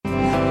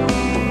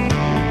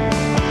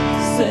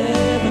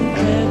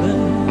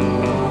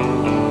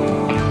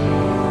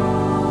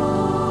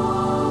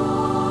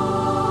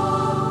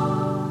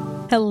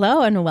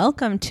Hello and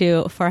welcome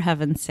to For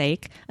Heaven's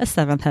Sake, a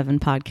Seventh Heaven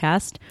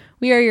podcast.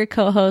 We are your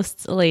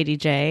co-hosts, Lady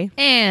J.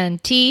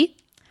 And T.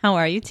 How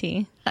are you,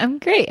 T? I'm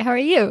great. How are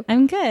you?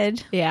 I'm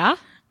good. Yeah?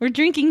 We're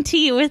drinking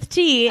tea with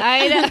tea.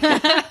 I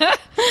know.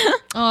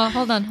 Oh,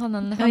 hold on. Hold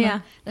on.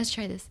 Let's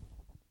try this.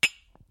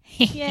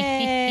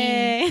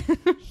 Yay.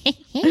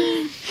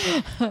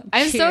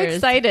 I'm so Cheers.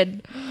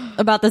 excited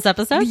About this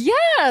episode?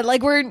 Yeah,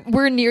 like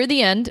we're near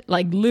the end,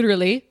 like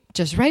literally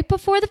just right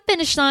before the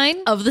finish line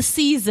Of the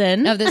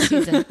season. of this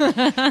season.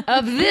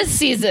 Of this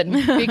season,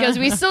 because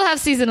we still have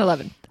season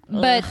 11.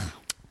 But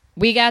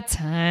we got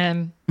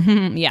time.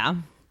 Yeah.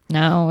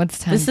 No, it's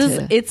time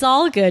It's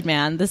all good,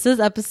 man. This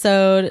is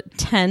episode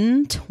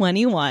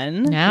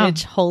 1021, Yeah.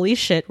 which, holy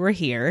shit, we're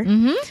here.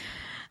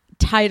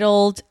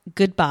 Titled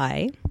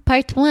Goodbye,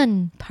 part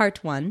 1.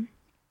 Part 1.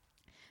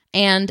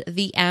 And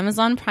the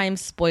Amazon Prime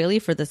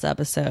spoilie for this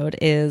episode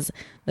is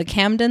the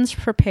Camdens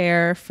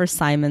prepare for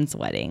Simon's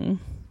wedding.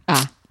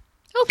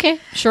 Okay.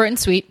 Short and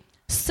sweet.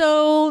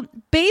 So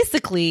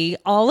basically,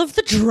 all of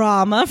the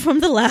drama from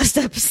the last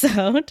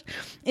episode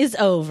is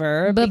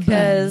over Bye-bye.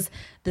 because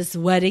this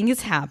wedding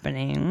is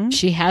happening.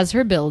 She has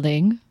her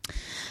building.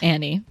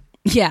 Annie.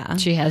 Yeah.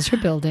 She has her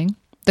building.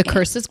 The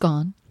curse is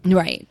gone.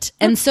 Right.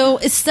 And so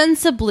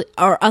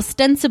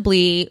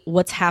ostensibly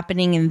what's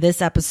happening in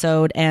this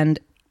episode, and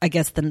I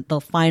guess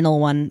the final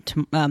one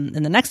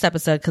in the next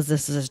episode, because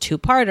this is a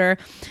two-parter,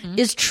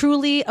 is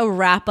truly a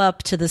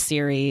wrap-up to the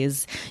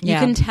series. You Yeah.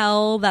 can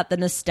tell that the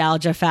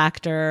nostalgia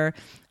factor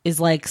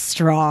is like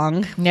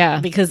strong. Yeah.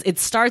 Because it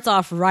starts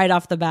off right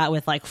off the bat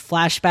with like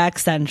Flashback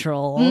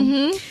Central.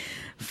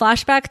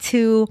 Flashback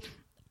to,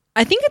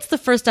 I think it's the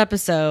first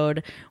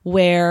episode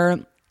where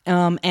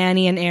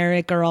Annie and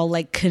Eric are all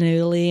like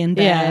canoodly in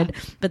bed,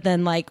 but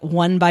then like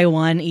one by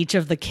one each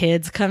of the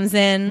kids comes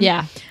in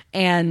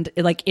and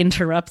it like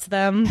interrupts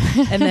them,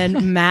 and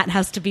then Matt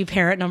has to be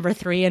parent number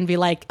 3 and be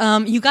like,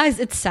 you guys,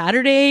 it's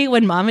Saturday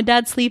when mom and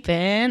dad sleep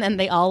in, and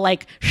they all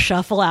like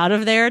shuffle out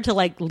of there to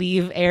like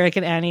leave Eric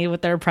and Annie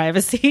with their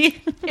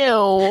privacy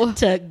Ew.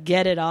 to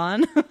get it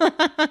on.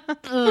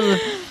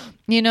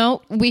 You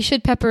know, we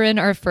should pepper in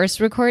our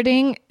first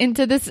recording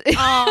into this.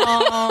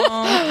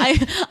 I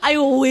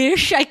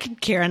wish I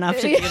could care enough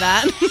to do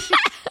that.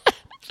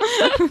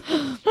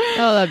 Oh,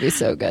 that'd be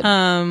so good. It's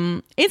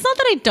not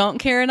that I don't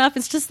care enough.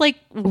 It's just like,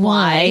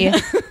 why?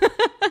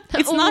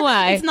 It's not.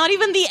 Why? It's not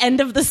even the end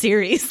of the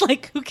series.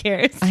 Like, who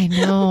cares? I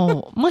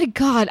know. My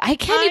God, I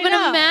can't I even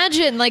know.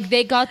 imagine. Like,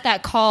 they got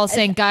that call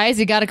saying, "Guys,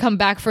 you got to come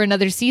back for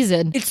another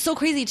season." It's so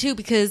crazy too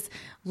because,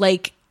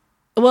 like,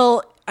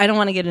 well, I don't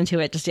want to get into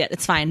it just yet.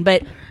 It's fine,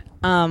 but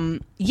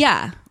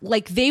yeah,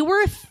 like they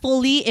were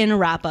fully in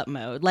wrap up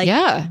mode. Like,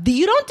 Yeah.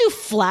 you don't do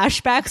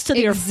flashbacks to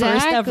your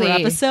first ever Exactly.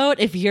 episode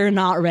if you're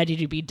not ready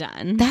to be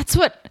done. That's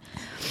what.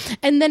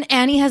 And then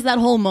Annie has that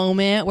whole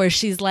moment where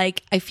she's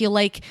like, I feel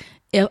like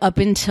up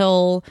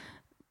until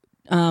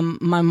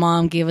my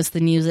mom gave us the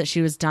news that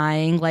she was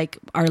dying, like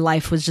our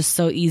life was just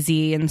so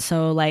easy, and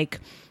so like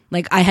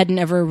I had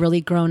never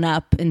really grown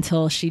up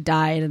until she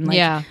died, and like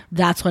Yeah.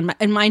 that's when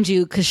and mind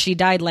you, because she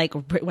died like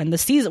when the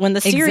series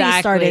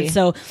Exactly. started,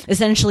 so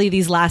essentially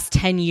these last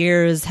 10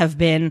 years have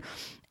been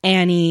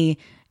Annie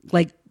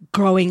like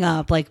growing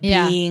up, like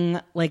Yeah. being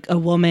like a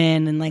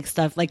woman and like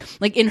stuff like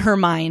in her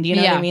mind, you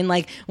know what I Yeah. mean?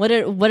 Like what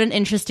an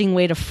interesting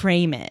way to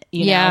frame it,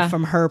 you know, Yeah.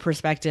 from her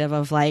perspective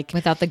of like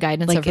Without the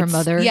guidance like of her it's-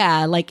 mother.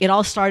 Yeah, like it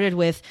all started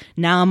with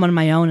now I'm on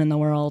my own in the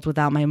world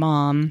without my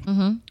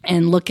mom,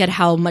 and look at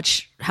how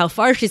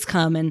far she's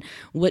come and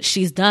what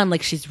she's done.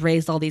 Like she's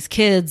raised all these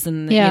kids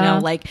and you Yeah. know,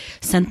 like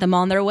sent them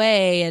on their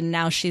way, and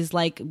now she's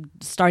like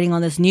starting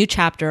on this new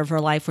chapter of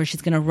her life where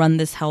she's gonna run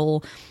this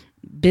whole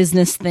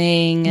business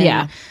thing and,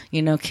 Yeah.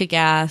 you know, kick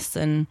ass.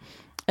 And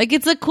like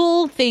it's a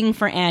cool thing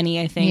for Annie,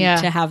 I think, Yeah.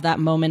 to have that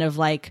moment of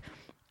like,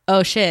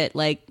 oh shit,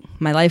 like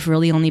my life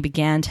really only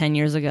began 10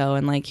 years ago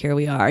and like here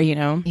we are, you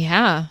know.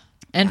 Yeah.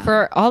 And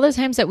for all the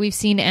times that we've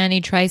seen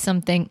Annie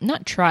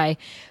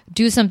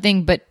do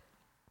something, but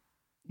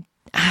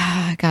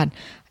God,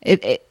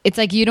 it's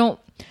like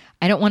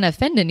I don't want to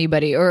offend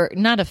anybody, or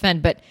not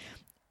offend, but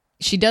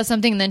she does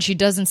something and then she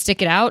doesn't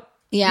stick it out.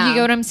 Yeah. You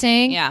get what I'm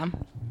saying? Yeah.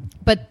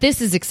 But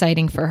this is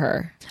exciting for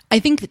her. I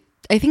think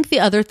the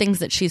other things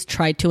that she's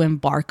tried to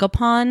embark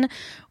upon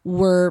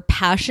were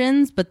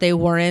passions, but they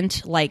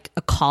weren't like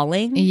a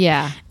calling.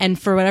 Yeah. And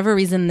for whatever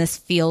reason, this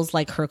feels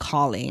like her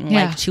calling,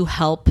 Yeah. like to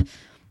help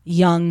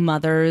young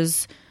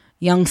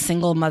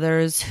single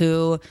mothers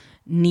who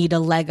need a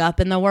leg up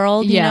in the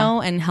world, you Yeah.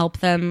 know, and help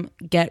them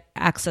get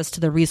access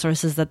to the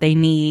resources that they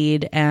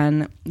need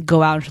and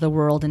go out into the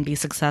world and be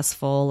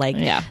successful. Like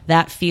Yeah.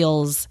 that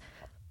feels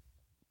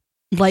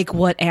like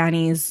what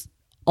Annie's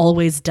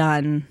always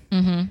done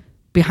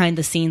behind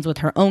the scenes with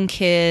her own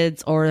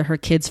kids or her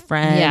kids'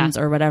 friends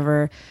or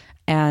whatever.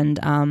 And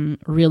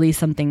really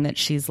something that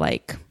she's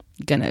like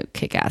gonna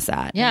kick ass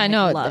at. Yeah, and,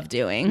 I like, know. love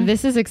doing.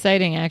 This is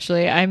exciting,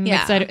 actually. I'm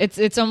Yeah. excited.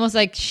 It's almost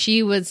like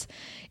she was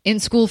in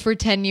school for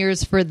 10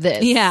 years for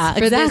this. Yeah,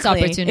 for exactly. this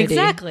opportunity.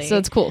 Exactly. So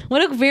it's cool.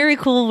 What a very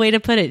cool way to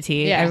put it,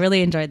 T. Yeah. I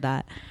really enjoyed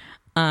that.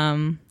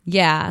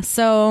 Yeah.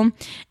 So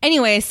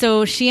anyway,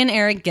 so she and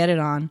Eric get it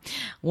on.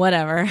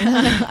 Whatever.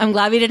 I'm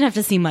glad we didn't have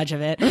to see much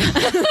of it.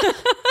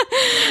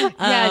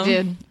 Yeah,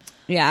 dude.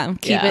 Yeah.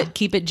 Yeah.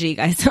 Keep it G,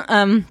 guys.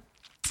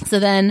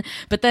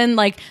 But then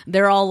like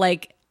they're all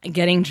like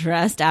getting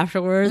dressed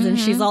afterwards, and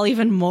she's all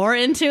even more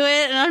into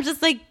it, and I'm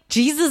just like,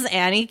 Jesus,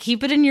 Annie,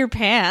 keep it in your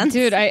pants,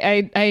 Dude,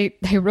 I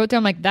wrote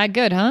down like, that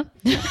good, huh?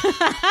 She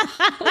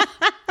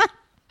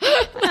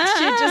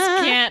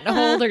just can't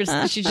hold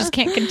her. She just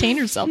can't contain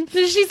herself.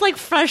 She's like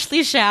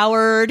freshly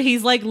showered.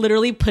 He's like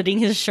literally putting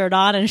his shirt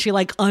on, and she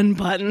like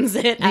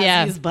unbuttons it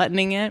as he's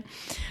buttoning it.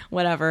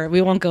 Whatever.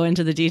 We won't go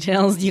into the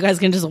details. You guys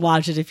can just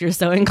watch it if you're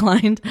so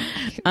inclined.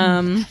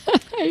 I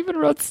even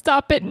wrote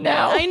 "stop it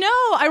now." I know.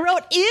 I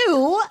wrote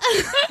ew.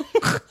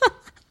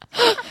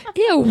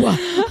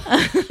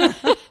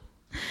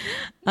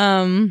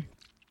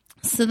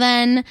 So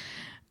then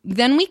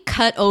we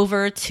cut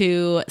over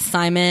to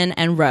Simon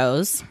and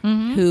Rose,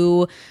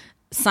 who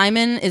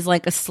Simon is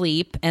like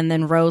asleep, and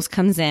then Rose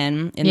comes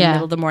in the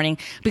middle of the morning,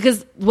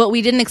 because what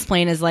we didn't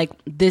explain is like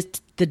this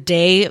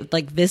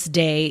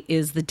day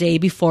is the day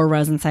before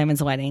Rose and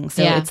Simon's wedding.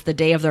 So it's the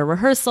day of their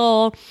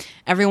rehearsal.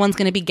 Everyone's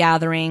going to be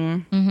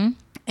gathering,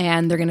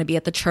 and they're going to be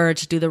at the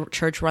church, do the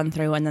church run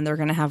through, and then they're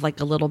going to have like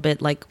a little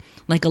bit like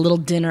a little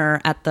dinner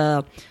at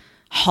the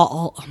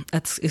hall.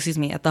 At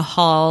the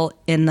hall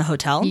in the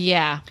hotel.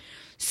 Yeah.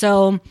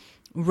 So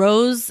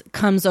Rose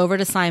comes over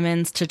to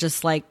Simon's to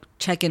just like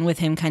check in with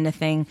him, kind of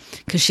thing,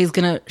 because she's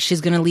gonna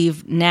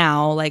leave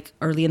now, like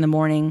early in the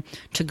morning,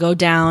 to go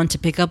down to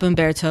pick up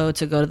Umberto,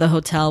 to go to the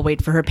hotel,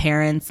 wait for her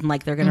parents, and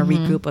like they're gonna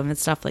regroup them and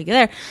stuff like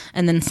there.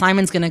 And then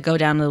Simon's gonna go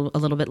down a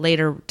little bit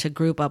later to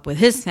group up with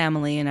his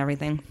family and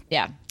everything.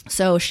 Yeah.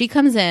 So she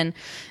comes in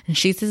and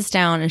she sits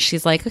down and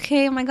she's like,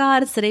 okay, oh my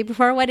God, it's the day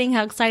before our wedding.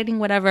 How exciting,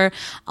 whatever.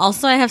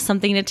 Also, I have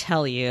something to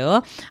tell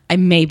you. I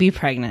may be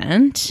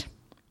pregnant.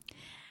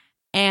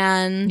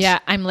 And yeah,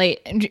 I'm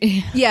late.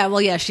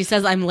 She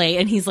says I'm late,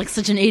 and he's like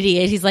such an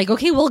idiot. He's like,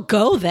 okay, we'll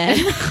go then.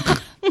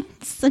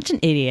 Such an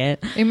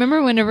idiot.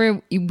 Remember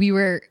whenever we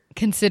were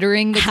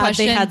considering the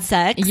question? They had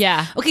sex?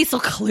 Yeah. Okay, so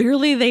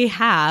clearly they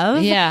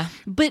have. Yeah.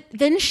 But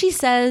then she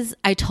says,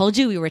 I told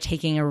you we were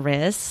taking a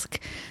risk.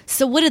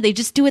 So what did they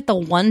just do it the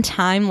one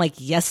time, like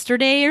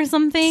yesterday or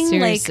something?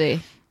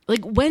 Seriously.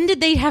 Like when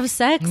did they have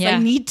sex? Yeah. I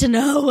need to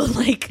know.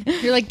 Like,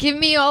 you're like, give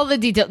me all the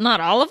details. Not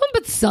all of them,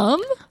 but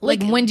some.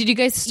 Like when did you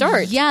guys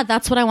start? Yeah,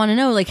 that's what I want to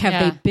know. Like, have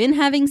they been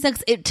having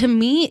sex? To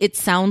me, it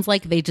sounds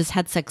like they just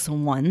had sex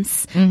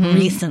once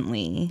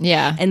recently.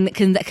 Yeah. And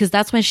because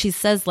that's when she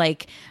says,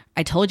 like,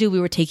 I told you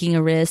we were taking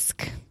a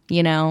risk,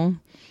 you know?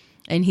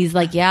 And he's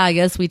like, yeah, I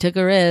guess we took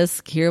a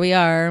risk. Here we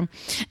are.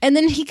 And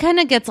then he kind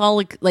of gets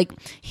all like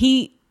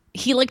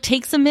he like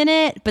takes a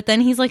minute, but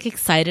then he's like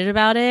excited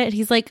about it.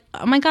 He's like,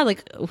 oh my God,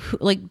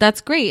 like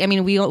that's great. I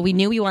mean, we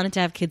knew we wanted to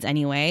have kids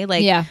anyway.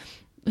 Like, yeah.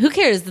 Who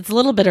cares? It's a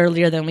little bit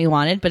earlier than we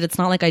wanted, but it's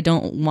not like I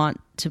don't want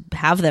to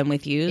have them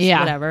with you. Yeah.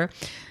 Whatever.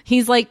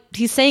 He's like,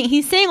 he's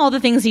saying all the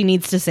things he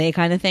needs to say,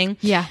 kind of thing.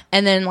 Yeah.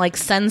 And then like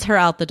sends her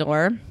out the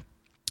door.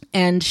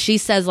 And she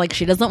says like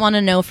she doesn't want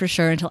to know for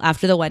sure until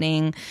after the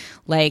wedding.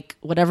 Like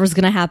whatever's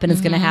going to happen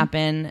is going to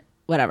happen.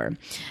 Whatever.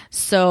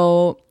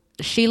 So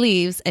she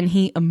leaves, and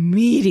he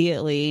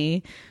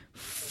immediately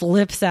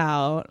flips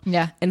out.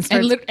 Yeah. And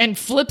starts, and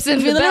flips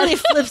into he the literally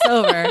bed. flips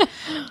over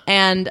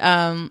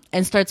and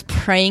starts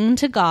praying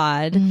to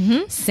God,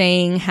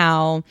 saying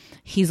how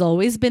he's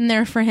always been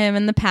there for him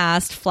in the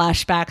past.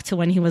 Flashback to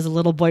when he was a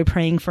little boy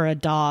praying for a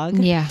dog.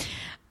 Yeah.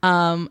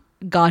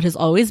 God has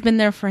always been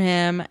there for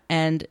him,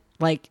 and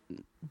like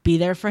be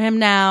there for him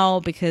now,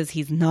 because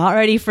he's not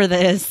ready for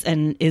this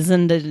and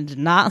did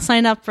not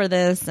sign up for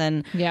this,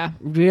 and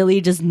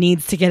really just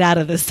needs to get out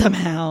of this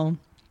somehow.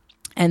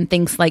 And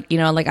thinks like, you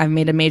know, like I've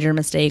made a major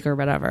mistake or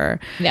whatever.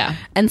 Yeah.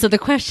 And so the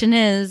question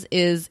is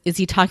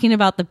he talking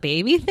about the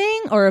baby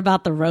thing or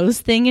about the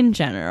Rose thing in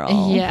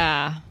general?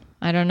 Yeah.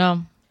 I don't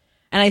know.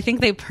 And I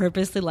think they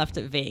purposely left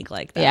it vague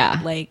like that.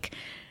 Yeah. Like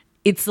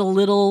it's a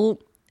little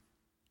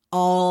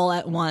all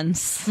at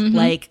once.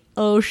 Like,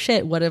 oh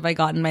shit, what have I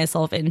gotten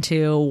myself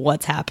into?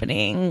 What's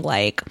happening?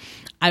 Like,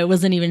 I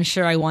wasn't even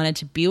sure I wanted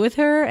to be with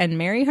her and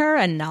marry her,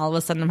 and now all of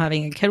a sudden I'm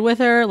having a kid with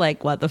her.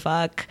 Like, what the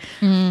fuck?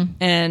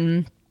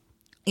 And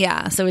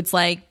yeah, so it's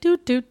like, do.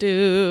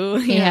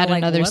 He had like,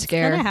 another what's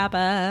scare. Gonna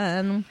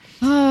happen?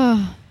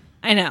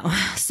 I know.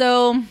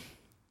 So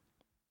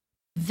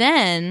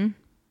then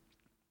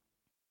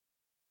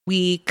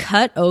we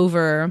cut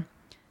over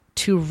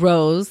to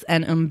Rose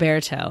and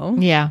Umberto.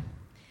 Yeah.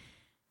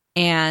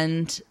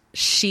 And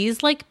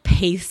she's like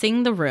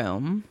pacing the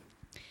room,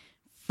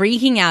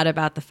 freaking out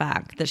about the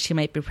fact that she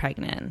might be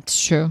pregnant.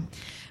 It's true.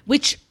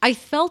 Which I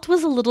felt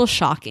was a little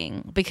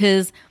shocking,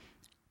 because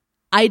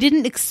I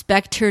didn't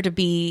expect her to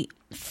be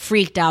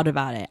freaked out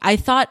about it. I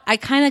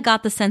kind of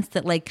got the sense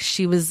that like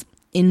she was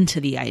into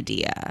the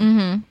idea.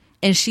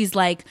 And she's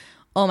like,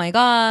 oh my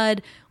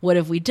God, what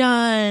have we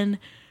done?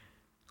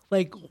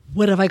 Like,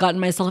 what have I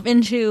gotten myself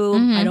into?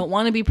 I don't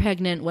want to be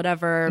pregnant,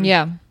 whatever.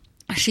 Yeah.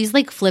 She's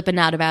like flipping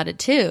out about it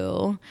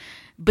too,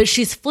 But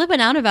she's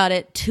flipping out about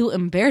it to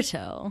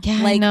Umberto.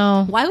 Yeah, like, I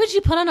know. Why would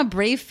you put on a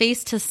brave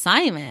face to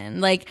Simon?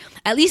 Like,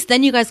 at least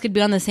then you guys could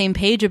be on the same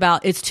page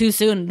about it's too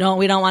soon. No,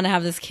 we don't want to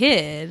have this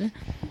kid.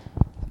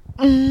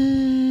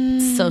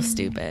 So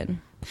stupid.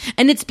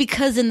 And it's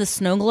because in the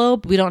snow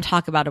globe, we don't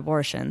talk about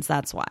abortions.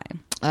 That's why.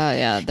 Oh,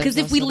 yeah. Because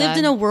if we lived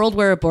in a world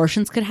where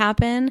abortions could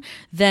happen,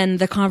 then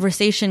the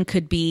conversation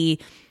could be,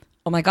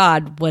 oh my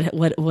God,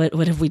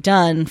 what have we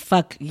done?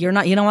 Fuck, you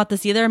don't want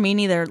this either? Me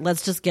neither.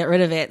 Let's just get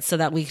rid of it so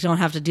that we don't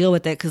have to deal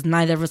with it because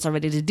neither of us are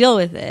ready to deal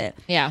with it.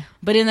 Yeah.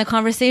 But in the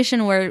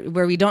conversation where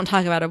we don't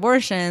talk about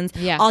abortions,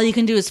 all you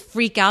can do is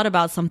freak out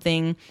about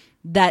something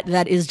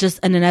that is just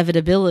an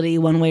inevitability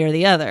one way or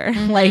the other.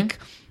 Like,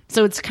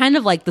 so it's kind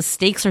of like the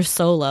stakes are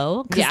so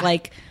low because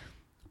like,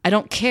 I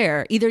don't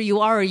care. Either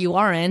you are or you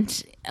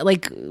aren't.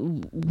 Like,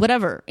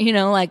 whatever,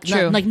 like,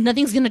 like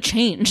nothing's gonna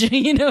change.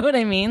 You know what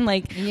I mean?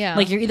 Like,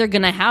 like you're either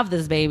gonna have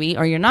this baby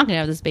or you're not gonna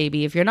have this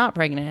baby if you're not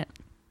pregnant.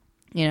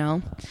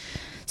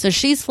 So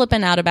she's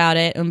flipping out about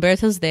it.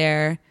 Umberto's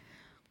there.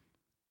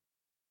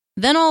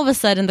 Then all of a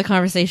sudden, the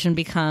conversation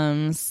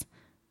becomes,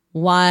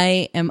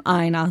 "Why am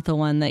I not the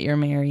one that you're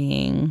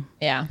marrying?"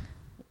 Yeah,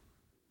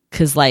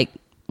 because like,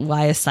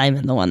 why is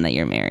Simon the one that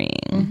you're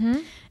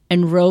marrying?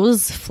 And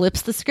Rose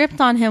flips the script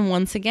on him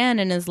once again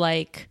and is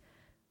like,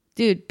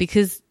 dude,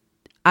 because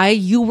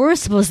you were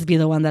supposed to be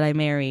the one that I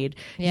married.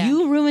 Yeah.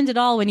 You ruined it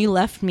all when you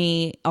left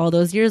me all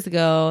those years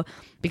ago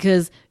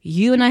because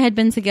you and I had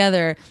been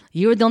together.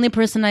 You were the only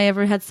person I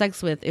ever had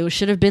sex with. It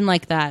should have been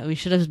like that. We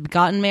should have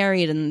gotten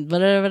married and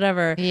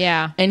whatever.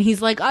 Yeah. And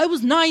he's like, I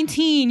was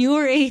 19. You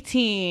were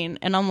 18.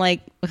 And I'm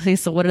like, okay,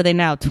 so what are they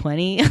now?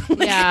 20?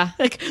 Yeah.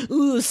 Like,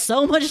 ooh,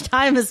 so much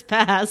time has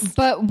passed.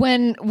 But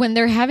when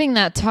they're having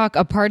that talk,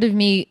 a part of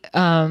me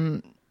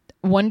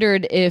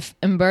wondered if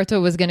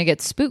Umberto was going to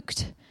get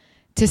spooked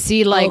to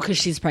see like because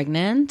she's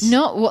pregnant.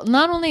 No, well,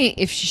 not only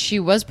if she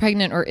was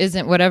pregnant or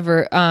isn't,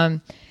 whatever.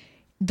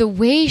 The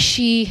way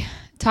she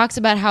talks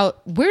about how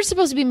we're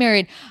supposed to be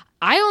married.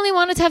 I only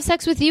wanted to have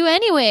sex with you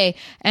anyway,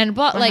 and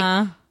but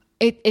like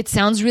it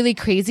sounds really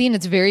crazy and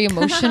it's very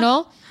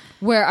emotional.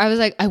 Where I was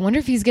like, I wonder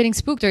if he's getting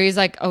spooked, or he's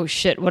like, oh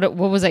shit, what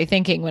was I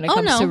thinking when it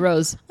comes to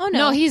Rose? Oh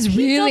no, he's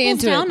really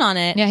into down it. on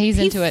it. Yeah, he's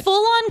into it.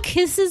 Full on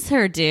kisses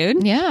her,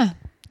 dude. Yeah.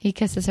 He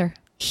kisses her.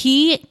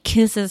 He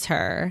kisses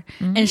her.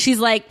 And she's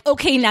like,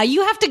 okay, now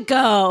you have to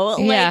go.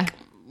 Yeah.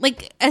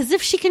 Like as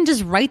if she can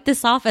just write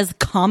this off as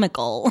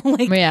comical.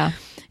 Like, yeah.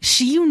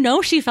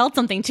 She felt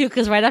something too,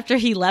 because right after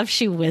he left,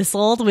 she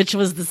whistled, which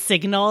was the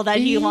signal that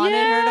he wanted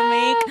her to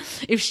make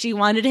if she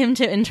wanted him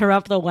to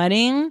interrupt the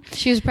wedding.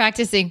 She was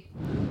practicing.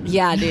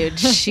 Yeah, dude.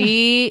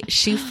 She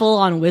full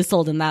on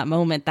whistled in that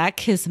moment. That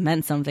kiss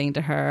meant something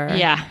to her.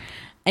 Yeah.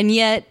 And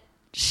yet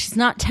she's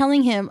not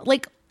telling him.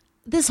 Like,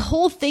 this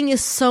whole thing is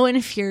so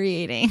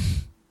infuriating.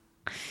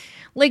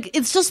 Like,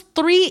 it's just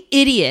three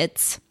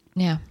idiots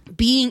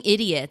being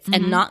idiots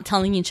and not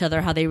telling each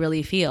other how they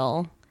really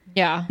feel.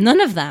 Yeah. None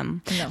of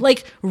them. No.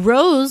 Like,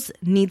 Rose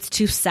needs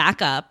to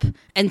sack up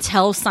and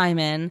tell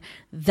Simon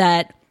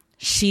that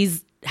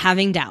she's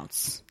having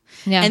doubts.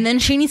 Yeah. And then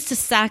she needs to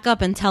sack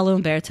up and tell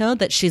Umberto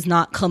that she's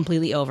not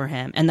completely over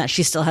him and that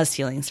she still has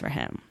feelings for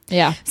him.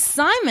 Yeah.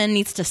 Simon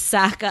needs to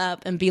sack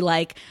up and be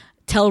like,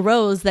 tell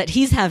Rose that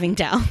he's having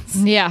doubts.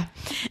 Yeah.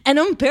 And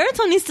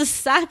Umberto needs to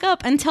sack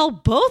up and tell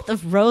both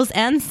of Rose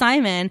and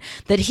Simon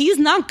that he's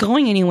not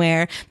going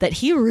anywhere, that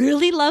he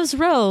really loves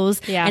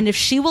Rose. Yeah. And if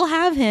she will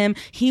have him,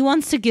 he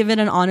wants to give it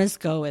an honest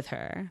go with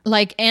her.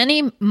 Like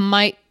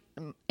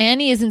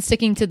Annie isn't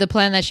sticking to the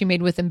plan that she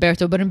made with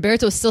Umberto, but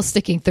Umberto's still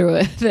sticking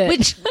through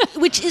it.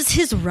 Which is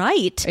his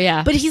right.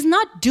 Yeah. But he's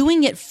not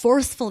doing it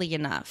forcefully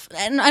enough.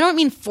 And I don't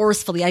mean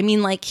forcefully. I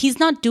mean, like, he's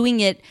not doing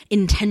it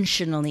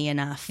intentionally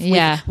enough.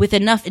 Yeah. With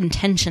enough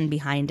intention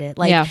behind it.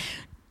 Like,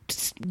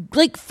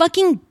 like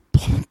fucking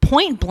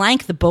point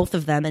blank the both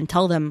of them and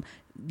tell them,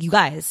 you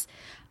guys,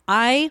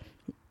 I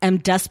am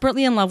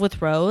desperately in love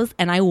with Rose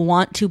and I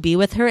want to be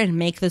with her and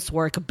make this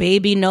work.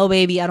 Baby, no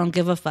baby, I don't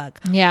give a fuck.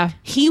 Yeah.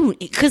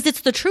 Because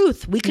it's the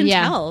truth. We can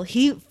tell.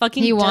 He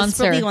desperately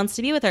wants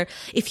to be with her.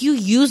 If you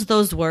use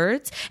those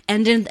words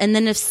and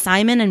then if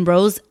Simon and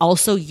Rose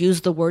also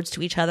use the words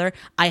to each other,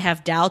 I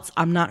have doubts,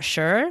 I'm not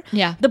sure.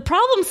 Yeah. The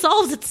problem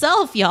solves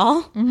itself,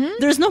 y'all. Mm-hmm.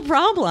 There's no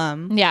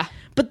problem. Yeah.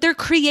 But they're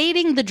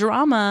creating the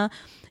drama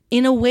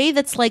in a way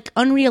that's like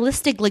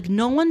unrealistic. Like,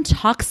 no one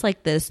talks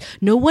like this.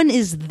 No one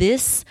is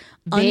this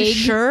vague,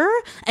 unsure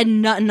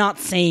and not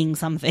saying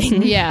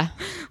something. Yeah.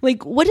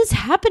 Like, what is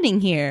happening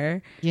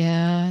here?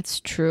 Yeah, it's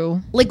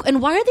true. Like,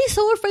 and why are they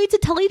so afraid to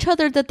tell each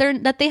other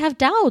that they have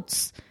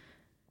doubts?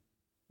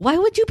 Why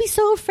would you be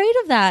so afraid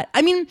of that?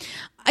 I mean,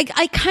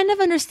 I kind of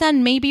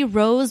understand maybe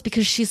Rose,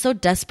 because she's so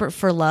desperate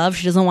for love.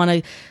 She doesn't want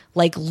to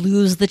like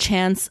lose the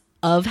chance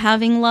of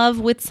having love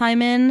with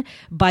Simon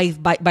by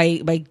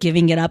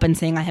giving it up and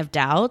saying I have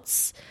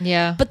doubts.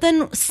 Yeah. But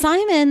then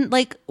Simon,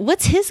 like,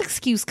 what's his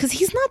excuse? Because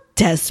he's not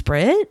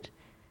desperate.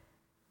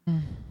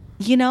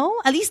 You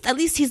know? At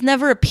least he's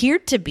never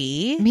appeared to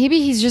be.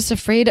 Maybe he's just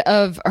afraid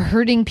of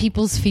hurting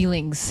people's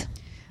feelings.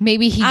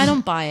 maybe he. I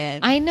don't buy it.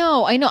 I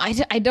know.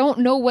 I don't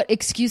know what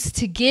excuse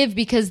to give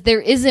because there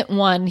isn't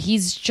one.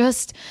 He's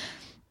just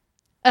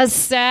a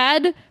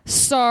sad,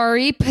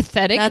 sorry,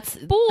 pathetic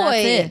boy.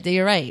 That's it.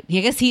 You're right. I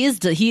guess he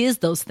is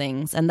those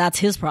things, and that's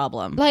his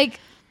problem. Like,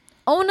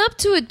 own up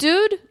to it,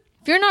 dude.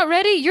 If you're not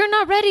ready, you're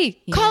not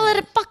ready. Yeah. Call it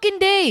a fucking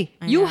day.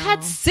 I You know.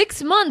 had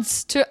 6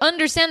 months to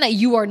understand that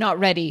you are not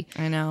ready.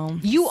 I know.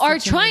 You are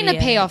Such an trying to pay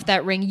idiot. off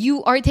that ring.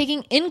 You are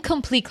taking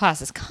incomplete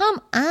classes. Come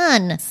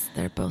on.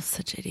 They're both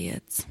such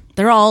idiots.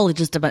 They're all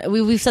just a bunch.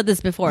 We've said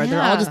this before.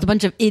 They're all Yeah. just a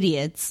bunch of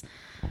idiots.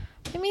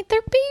 I mean,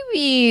 they're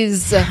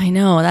babies. I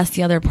know. That's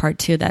the other part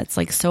too. That's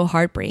like so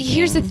heartbreaking.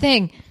 Here's the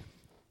thing.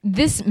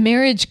 This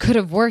marriage could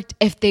have worked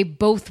if they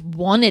both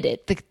wanted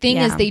it. The thing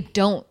is Yeah. they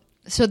don't.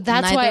 So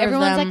that's why Neither of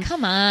everyone's them- like,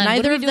 come on. what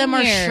Neither are we of them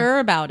doing are here? sure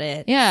about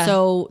it. Yeah.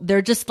 So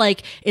they're just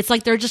like, it's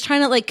like they're just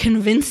trying to like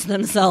convince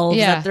themselves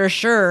Yeah. that they're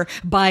sure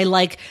by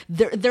like,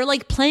 they're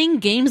like playing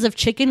games of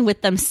chicken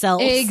with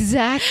themselves.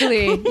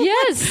 Exactly.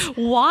 Yes.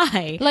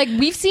 Why? Like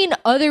we've seen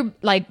other,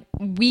 like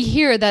we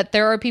hear that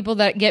there are people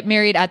that get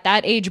married at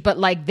that age, but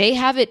like they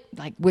have it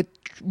like with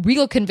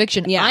real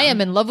conviction. Yeah. I am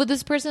in love with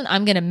this person.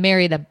 I'm going to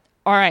marry them.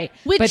 All right.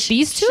 Which, but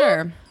these two,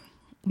 Sure.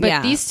 but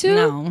Yeah, these two,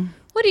 no.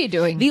 what are you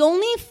doing? The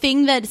only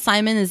thing that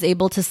Simon is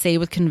able to say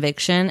with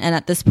conviction, and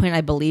at this point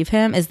I believe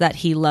him, is that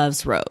he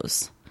loves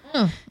Rose.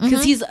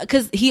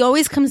 Because he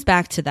always comes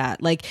back to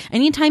that. Like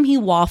anytime he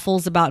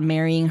waffles about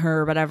marrying her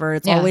or whatever,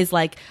 it's Yeah. always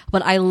like,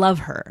 but I love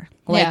her.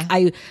 Like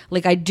Yeah.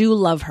 I do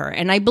love her,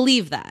 and I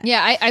believe that.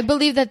 Yeah, I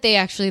believe that they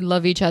actually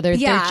love each other.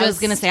 Yeah, They're I was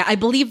gonna say I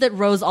believe that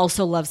Rose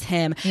also loves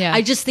him. Yeah.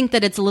 I just think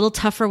that it's a little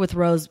tougher with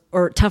Rose,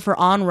 or tougher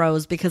on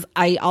Rose, because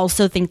I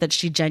also think that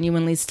she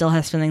genuinely still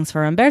has feelings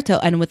for Umberto.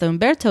 And with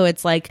Umberto,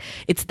 it's like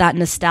it's that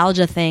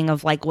nostalgia thing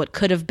of like what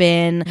could have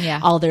been, Yeah.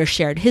 all their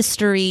shared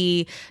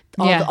history,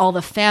 Yeah. all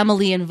the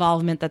family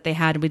involvement that they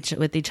had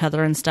with each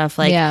other and stuff.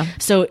 Like, Yeah.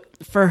 so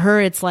for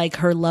her, it's like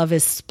her love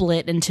is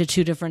split into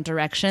two different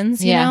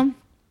directions. You Yeah. know.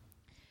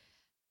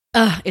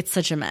 It's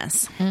such a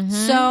mess. Mm-hmm.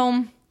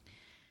 So,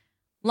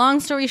 long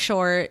story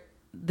short,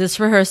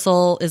 this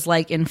rehearsal is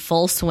like in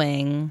full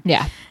swing.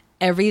 Yeah.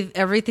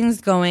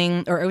 Everything's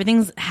going, or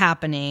everything's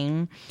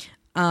happening.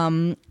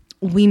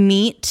 We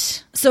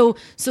meet. So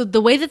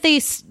the way that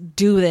they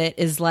do it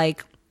is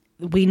like,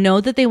 we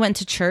know that they went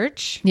to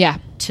church. Yeah.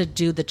 To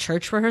do the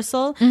church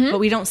rehearsal, but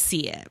we don't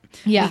see it.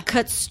 Yeah. We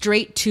cut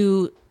straight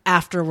to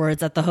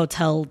afterwards at the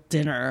hotel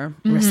dinner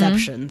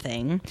reception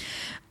thing,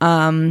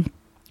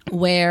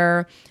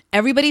 where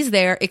everybody's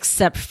there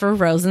except for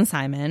Rose and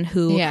Simon,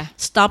 who Yeah.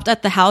 stopped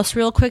at the house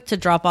real quick to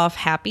drop off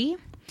Happy.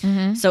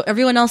 So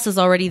everyone else is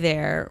already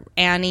there.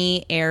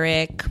 Annie,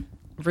 Eric,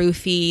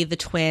 Rufy, the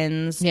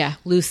twins, Yeah.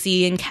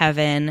 Lucy and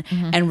Kevin,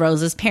 and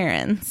Rose's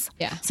parents.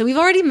 Yeah. So we've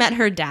already met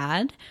her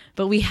dad,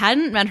 but we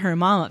hadn't met her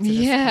mom up to this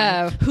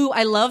Yeah. point, who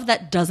I love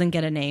that doesn't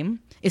get a name.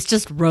 It's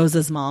just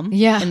Rose's mom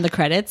Yeah. in the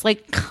credits.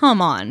 Like,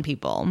 come on,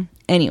 people.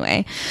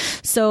 Anyway,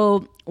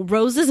 so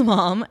Rose's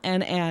mom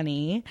and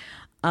Annie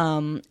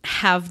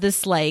have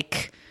this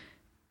like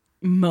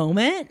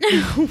moment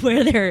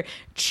where they're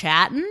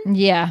chatting,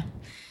 Yeah.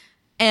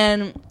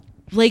 and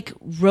like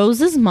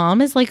Rose's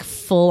mom is like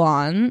full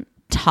on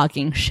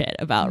talking shit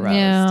about Rose,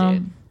 Yeah.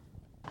 dude.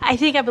 I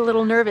think I'm a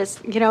little nervous.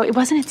 You know,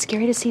 wasn't it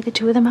scary to see the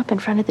two of them up in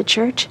front of the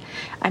church?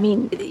 I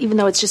mean, even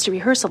though it's just a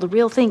rehearsal, the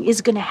real thing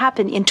is going to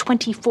happen in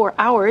 24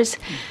 hours.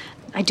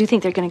 I do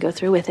think they're going to go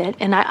through with it,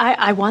 and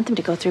I want them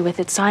to go through with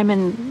it.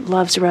 Simon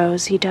loves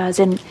Rose, he does,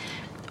 and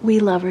we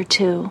love her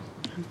too.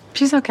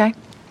 She's okay.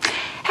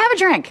 Have a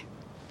drink.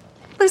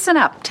 Loosen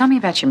up. Tell me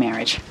about your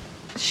marriage.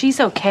 She's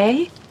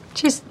okay?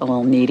 She's a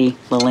little needy,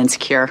 a little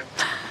insecure.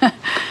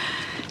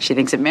 She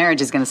thinks that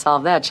marriage is going to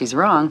solve that. She's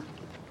wrong.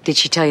 Did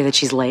she tell you that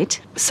she's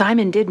late?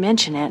 Simon did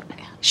mention it.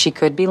 She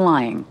could be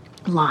lying.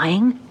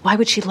 Lying? Why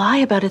would she lie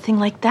about a thing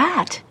like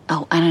that?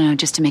 Oh, I don't know,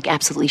 just to make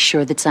absolutely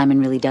sure that Simon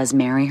really does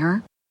marry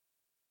her.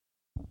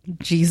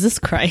 Jesus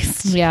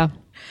Christ. Yeah.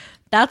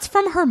 That's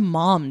from her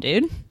mom,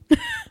 dude.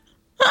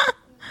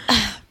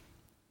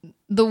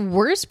 The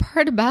worst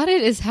part about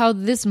it is how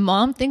this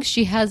mom thinks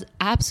she has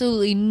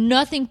absolutely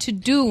nothing to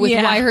do with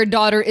Yeah. why her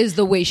daughter is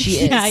the way she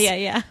is.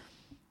 Yeah.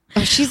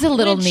 Oh, she's a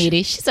little Which-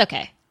 needy. She's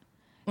okay.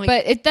 Like,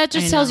 But that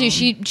just I tells you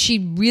know. she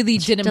really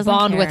didn't Doesn't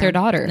bond with care. her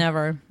daughter.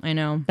 Never. I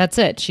know. That's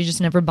it. She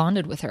just never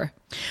bonded with her.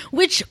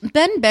 Which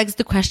then begs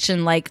the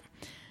question, like,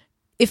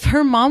 if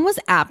her mom was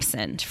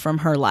absent from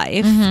her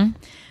life,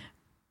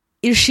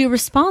 is she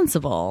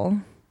responsible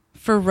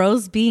for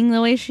Rose being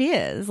the way she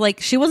is? Like,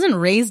 she wasn't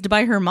raised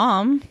by her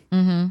mom.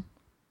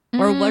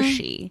 Or was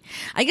she?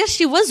 I guess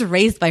she was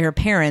raised by her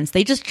parents.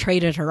 They just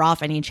traded her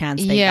off any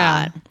chance they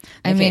Yeah. got.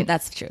 I Okay, mean-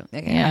 that's true.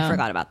 Okay, Yeah. I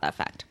forgot about that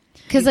fact.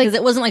 Because Because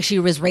it wasn't like she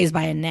was raised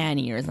by a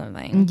nanny or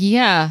something.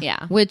 yeah.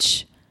 Yeah.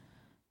 Which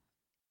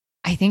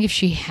I think if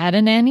she had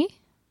a nanny,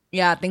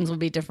 Yeah, things would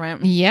be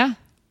different. yeah.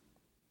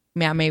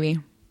 Yeah, maybe.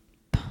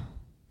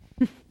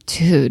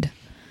 Dude.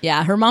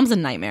 Yeah, her mom's a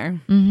nightmare.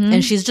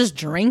 And she's just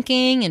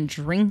drinking and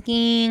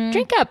drinking.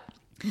 Drink up.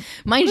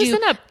 Mind Listen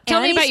you, up.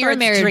 Tell me Annie about your starts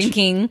marriage.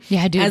 drinking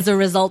Yeah, dude. as a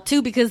result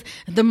too, because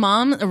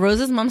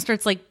Rose's mom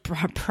starts like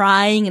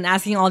prying and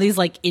asking all these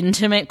like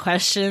intimate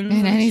questions.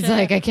 And he's shit.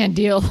 like, I can't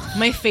deal.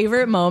 My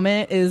favorite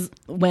moment is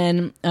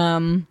when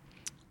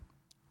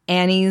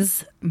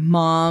Annie's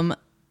mom,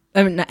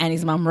 not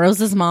Annie's mom,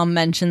 Rose's mom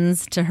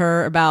mentions to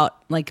her about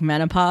like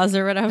menopause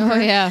or whatever. Oh,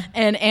 yeah.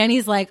 And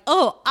Annie's like,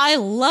 oh, I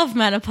love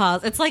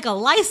menopause. It's like a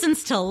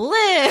license to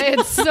live.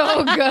 It's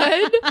so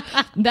good.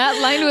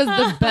 That line was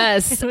the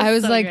best. I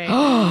was so like, great.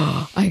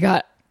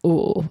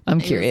 oh, I'm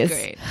curious.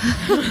 Great.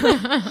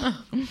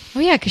 Oh,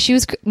 yeah, because she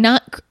was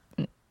not.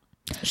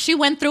 She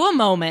went through a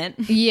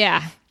moment.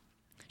 Yeah.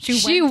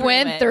 She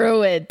went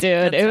through it,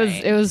 dude.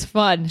 That's It was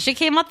fun. She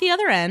came out the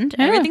other end.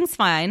 Yeah. Everything's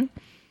fine.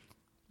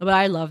 But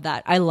I love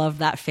that. I love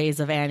that phase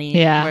of Annie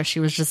Yeah. where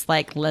she was just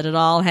like, let it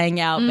all hang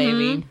out,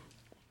 baby.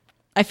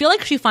 I feel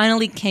like she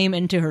finally came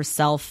into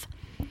herself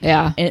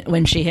Yeah.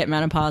 when she hit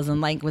menopause and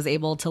like was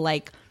able to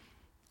like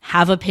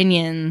have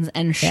opinions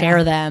and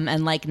share them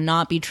and like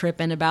not be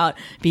tripping about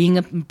being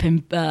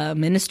a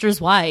minister's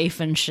wife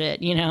and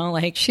shit, you know?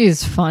 Like,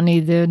 She's funny,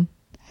 dude.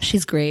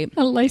 she's great.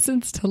 A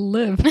license to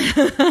live.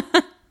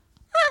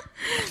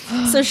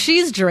 So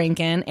she's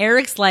drinking.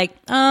 Eric's like,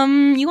 you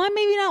want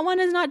maybe not want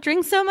to not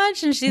drink so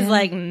much? And she's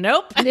like,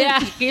 nope. Yeah.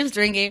 She keeps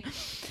drinking.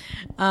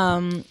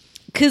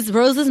 Because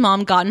Rose's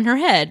mom got in her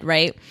head,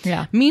 right?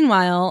 Yeah.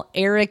 Meanwhile,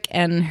 Eric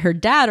and her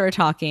dad are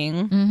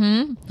talking.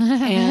 Mm-hmm.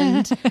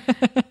 And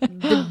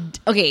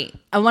okay,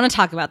 I want to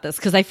talk about this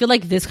because I feel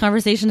like this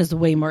conversation is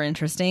way more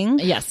interesting.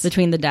 Yes.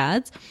 Between the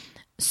dads.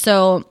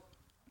 So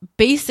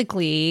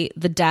basically,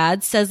 the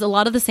dad says a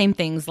lot of the same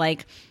things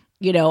like,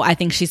 you know, I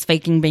think she's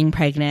faking being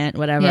pregnant,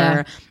 whatever.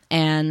 Yeah.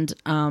 And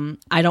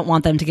I don't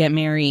want them to get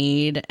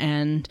married.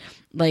 And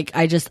like,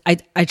 I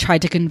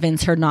tried to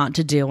convince her not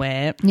to do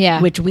it.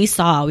 Yeah. Which we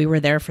saw. We were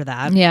there for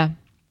that. Yeah.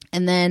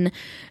 And then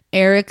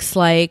Eric's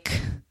like,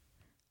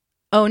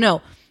 oh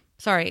no,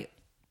 sorry.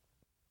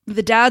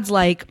 The dad's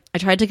like, I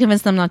tried to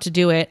convince them not to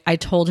do it. I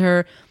told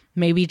her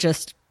maybe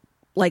just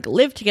like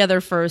live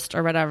together first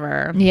or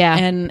whatever. Yeah.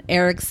 And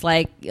Eric's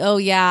like, oh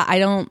yeah, I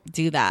don't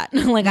do that.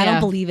 Like, I Yeah. don't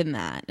believe in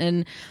that.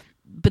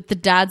 But the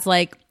dad's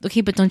like, okay,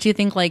 but don't you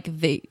think like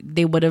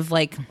they would have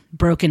like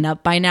broken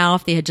up by now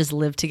if they had just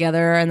lived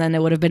together and then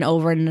it would have been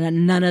over and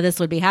then none of this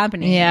would be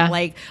happening? Yeah.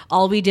 Like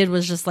all we did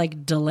was just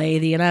like delay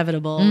the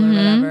inevitable Mm-hmm. or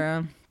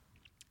whatever.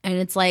 And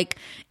it's like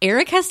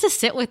Eric has to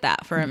sit with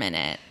that for a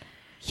minute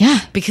Yeah.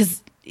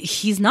 because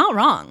he's not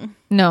wrong.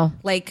 No.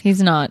 Like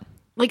He's not.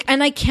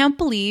 and I can't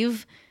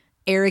believe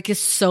Eric is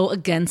so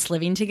against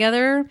living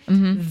together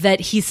Mm-hmm. that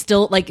he's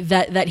still like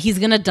that he's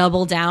gonna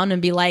double down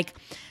and be like,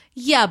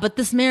 yeah, but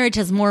this marriage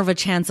has more of a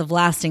chance of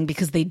lasting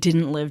because they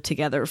didn't live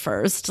together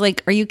first.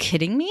 Like, are you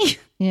kidding me?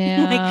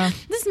 Yeah.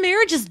 Like, this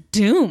marriage is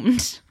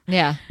doomed.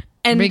 Yeah.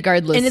 And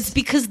regardless. and it's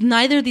because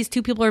neither of these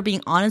two people are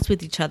being honest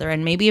with each other.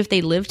 And maybe if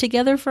they lived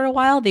together for a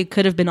while, they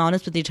could have been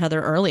honest with each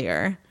other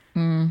earlier.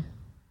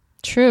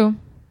 True.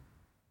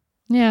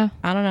 Yeah.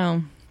 I don't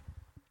know.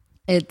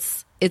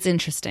 It's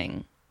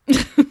interesting.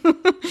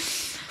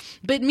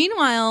 But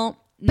meanwhile,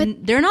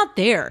 they're not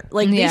there.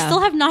 Like they Yeah.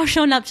 still have not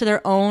shown up to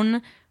their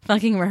own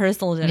fucking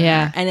rehearsal dinner.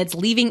 Yeah. And it's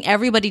leaving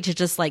everybody to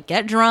just like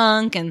get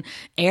drunk and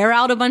air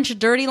out a bunch of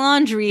dirty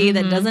laundry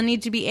that doesn't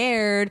need to be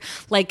aired.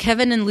 Like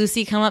Kevin and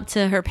Lucy come up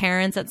to her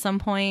parents at some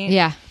point.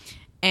 Yeah.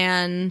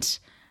 And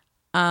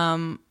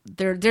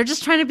they're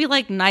just trying to be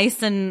like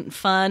nice and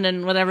fun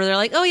and whatever. They're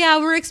like, oh yeah,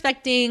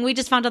 we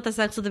just found out the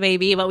sex with the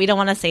baby, but we don't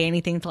want to say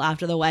anything till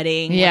after the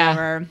wedding. Yeah.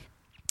 Whatever.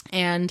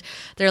 And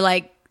they're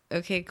like,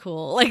 okay,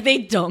 cool. Like they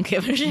don't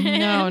give a shit.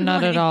 No,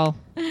 not at all.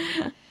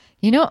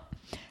 You know,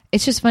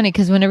 it's just funny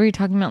because whenever you're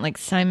talking about like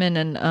Simon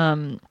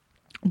and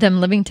them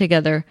living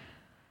together,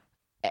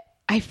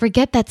 I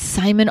forget that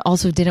Simon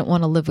also didn't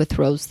want to live with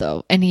Rose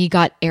though, and he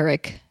got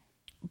Eric.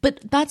 But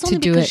that's only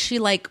do because it. she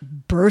like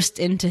burst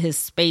into his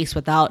space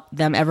without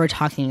them ever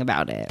talking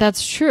about it.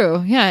 That's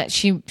true. Yeah,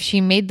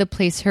 she made the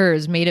place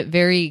hers, made it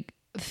very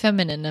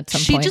feminine at some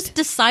She point. just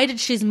decided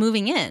she's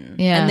moving in.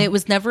 Yeah. And it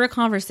was never a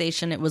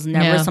conversation. It was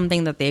never Yeah.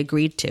 something that they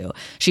agreed to.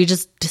 She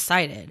just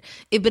decided.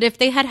 But if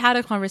they had had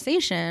a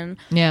conversation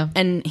Yeah.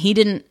 and he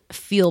didn't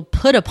feel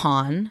put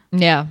upon,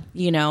 Yeah.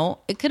 you know,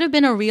 it could have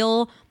been a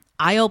real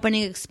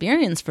eye-opening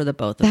experience for the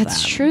both of them.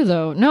 That's true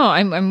though. No,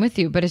 I'm with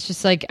you, but it's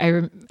just like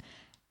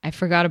I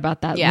forgot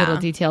about that Yeah. little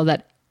detail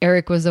that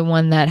Eric was the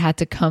one that had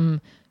to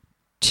come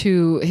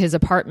to his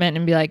apartment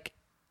and be like,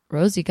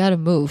 Rose, you gotta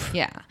move.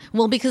 Yeah.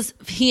 Well, because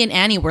he and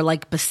Annie were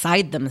like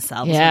beside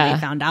themselves Yeah. when they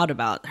found out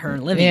about her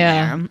living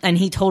Yeah. there. And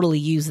he totally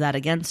used that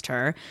against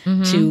her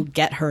to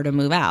get her to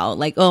move out.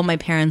 Like, oh, my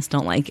parents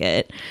don't like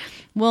it.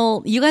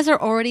 Well, you guys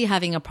are already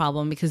having a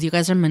problem because you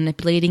guys are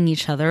manipulating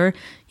each other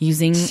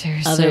using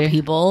Seriously. other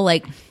people.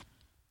 Like,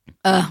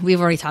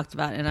 we've already talked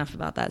about enough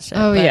about that shit.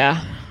 Oh but,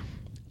 yeah.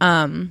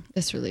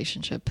 This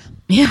relationship.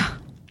 Yeah.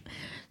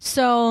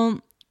 So,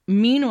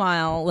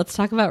 meanwhile, let's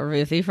talk about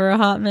Ruthie for a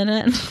hot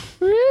minute.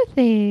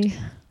 Ruthie.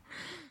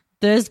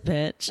 This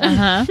bitch.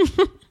 Uh-huh.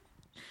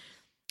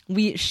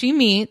 She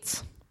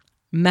meets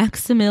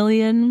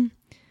Maximilian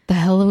the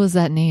hell was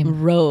that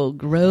name?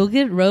 Rogue.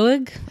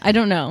 I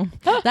don't know.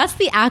 That's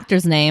the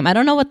actor's name. I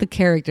don't know what the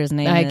character's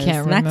name I is.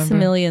 can't remember.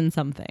 Maximilian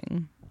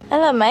something.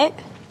 Hello, mate.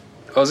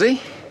 Ozzy?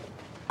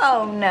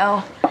 Oh,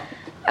 no.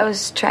 I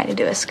was trying to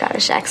do a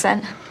Scottish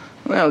accent.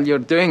 Well, you're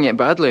doing it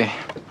badly.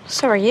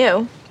 So are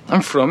you.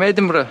 I'm from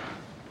Edinburgh.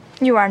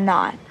 You are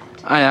not.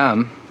 I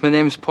am. My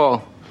name's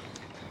Paul.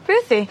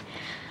 Ruthie,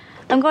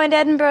 I'm going to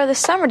Edinburgh this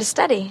summer to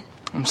study.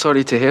 I'm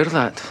sorry to hear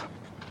that.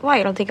 Why,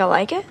 you don't think I'll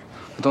like it?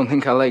 I don't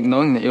think I like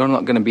knowing that you're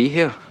not going to be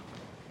here.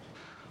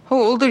 How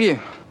old are you?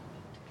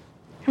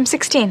 I'm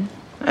 16.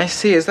 I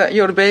see. Is that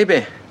your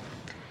baby?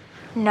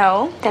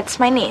 No, that's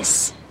my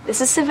niece.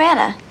 This is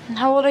Savannah. And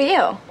how old are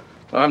you?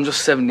 Well, I'm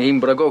just 17,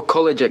 but I go to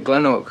college at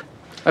Glenoak.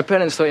 My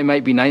parents thought it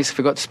might be nice if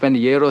we got to spend a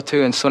year or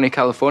two in sunny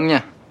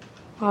California.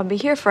 Well, I'll be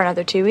here for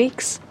another 2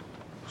 weeks.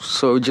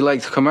 So would you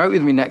like to come out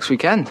with me next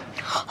weekend?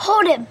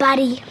 Hold it,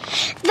 buddy.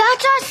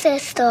 That's our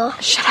sister.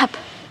 Shut up.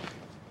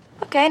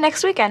 Okay,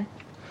 next weekend.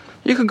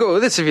 You can go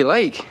with us if you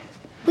like.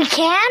 We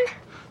can?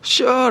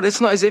 Sure,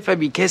 it's not as if I'd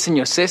be kissing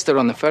your sister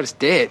on the first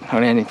date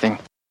or anything.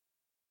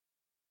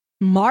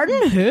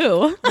 Martin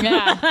who?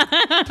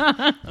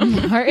 Yeah.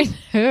 Martin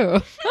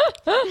who?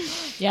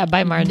 Yeah,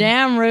 bye, Martin.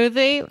 Damn,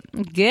 Ruthie.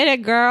 Get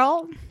it,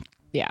 girl.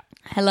 Yeah.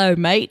 Hello,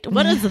 mate.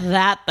 What is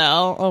that,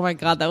 though? Oh, my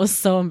God. That was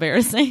so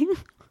embarrassing.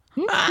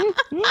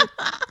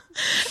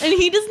 And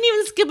he doesn't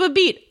even skip a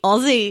beat.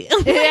 Aussie.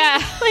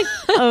 Yeah. Like,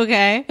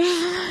 okay.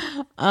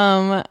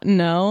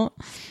 No.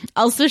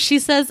 Also, she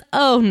says,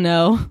 oh,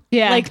 no.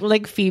 Yeah.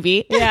 Like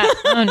Phoebe. Yeah.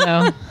 Oh,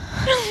 no.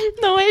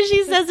 The way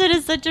she says it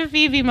is such a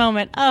Phoebe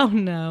moment. Oh,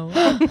 no.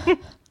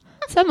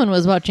 Someone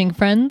was watching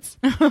Friends.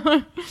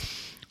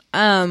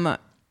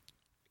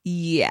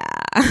 Yeah.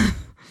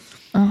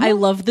 I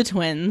love the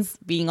twins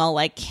being all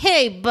like,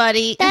 hey,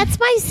 buddy. That's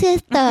my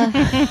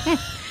sister.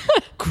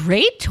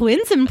 Great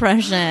twins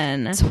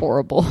impression. It's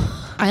horrible.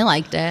 I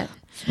liked it.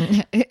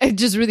 It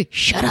just really,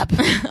 shut up.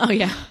 Oh,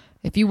 yeah.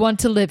 If you want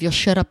to live, you'll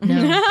shut up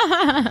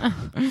now.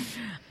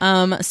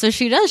 So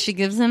she does. She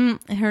gives him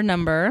her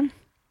number.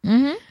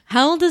 Mm-hmm.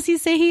 How old does he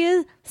say he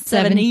is?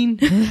 17.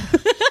 I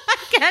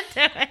can't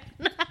do it.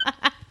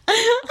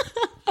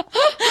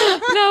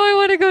 Now I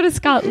want to go to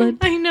Scotland.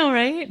 I know,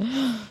 right?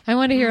 I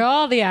want to hear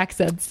all the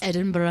accents.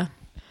 Edinburgh.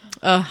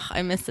 Ugh,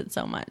 I miss it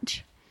so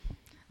much.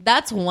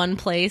 That's one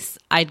place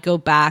I'd go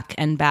back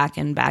and back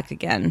and back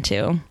again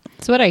to.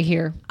 That's what I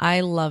hear.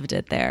 I loved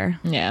it there.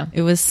 Yeah.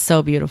 It was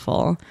so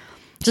beautiful.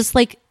 Just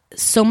like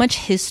so much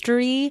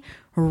history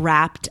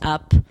wrapped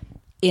up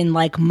in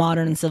like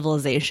modern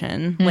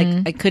civilization. Like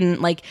I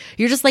couldn't like,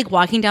 you're just like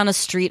walking down a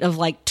street of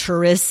like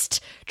tourist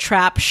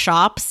trap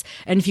shops.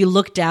 And if you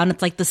look down,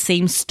 it's like the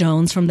same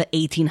stones from the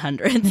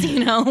 1800s,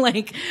 you know,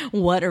 like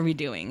what are we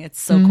doing?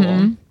 It's so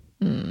cool.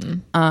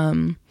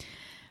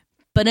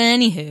 But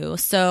anywho,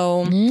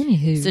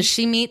 so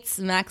she meets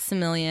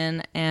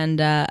Maximilian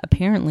and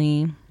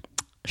apparently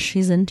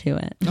she's into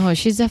it. Oh,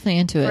 she's definitely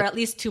into For it. at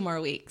least 2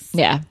 more weeks.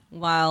 Yeah.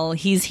 While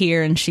he's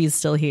here and she's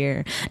still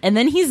here. And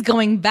then he's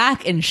going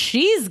back and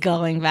she's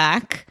going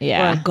back.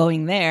 Yeah. Or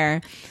going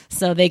there.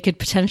 So they could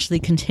potentially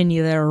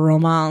continue their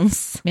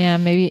romance Yeah,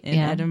 maybe. in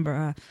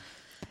Edinburgh.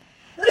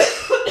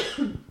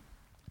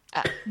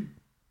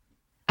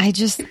 I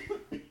just.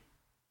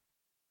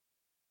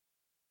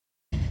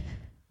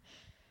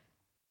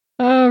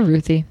 Oh,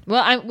 Ruthie.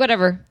 Well,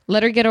 whatever.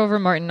 Let her get over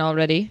Martin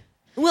already.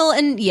 Well,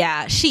 and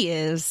yeah, she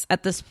is.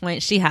 At this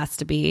point, she has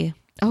to be.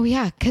 Oh,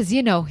 yeah, because,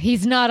 you know,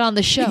 he's not on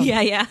the show.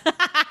 Yeah.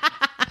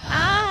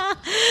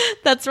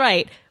 That's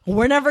right.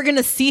 We're never going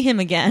to see him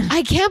again.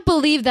 I can't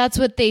believe that's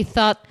what they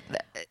thought.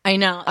 I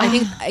know. I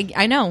think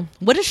I know.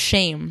 What a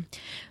shame.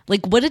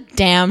 Like, what a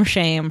damn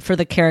shame for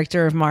the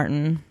character of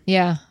Martin.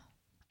 Yeah.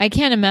 I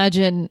can't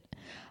imagine.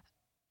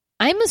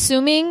 I'm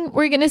assuming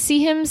we're going to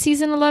see him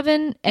season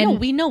 11. And No,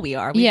 we know we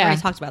are. We've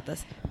already talked about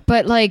this.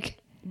 But, like.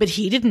 But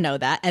he didn't know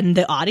that, and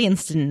the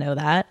audience didn't know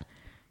that.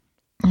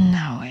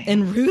 No way.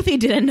 And Ruthie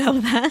didn't know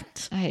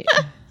that.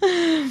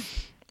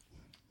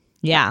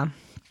 Yeah.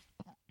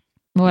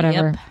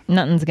 Whatever. Yep.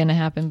 Nothing's going to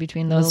happen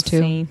between those We'll two.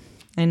 see.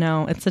 I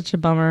know. It's such a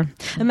bummer.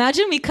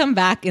 Imagine we come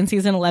back in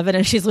season 11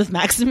 and she's with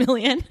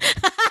Maximilian.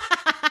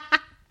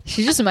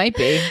 She just might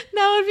be.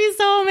 That would be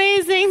so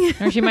amazing.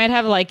 Or she might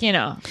have, like, you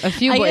know, a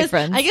few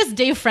boyfriends. I guess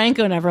Dave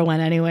Franco never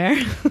went anywhere.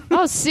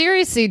 Oh,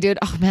 seriously, dude.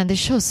 Oh, man, this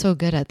show's so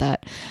good at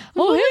that.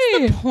 What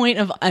is the point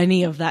of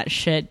any of that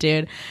shit,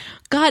 dude?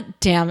 God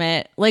damn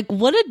it. Like,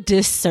 what a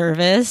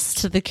disservice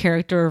to the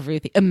character of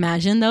Ruthie.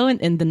 Imagine, though,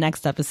 in the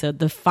next episode,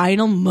 the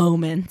final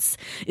moments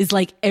is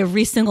like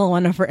every single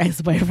one of her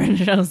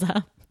ex-boyfriends shows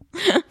up.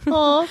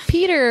 Oh,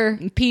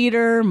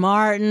 Peter,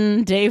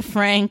 Martin, Dave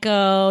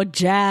Franco,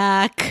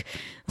 Jack,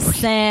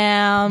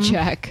 Sam.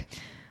 Jack.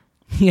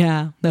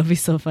 Yeah, that'd be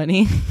so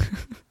funny.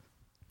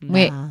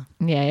 Wait.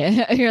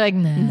 Yeah. You're like,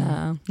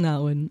 nah. No,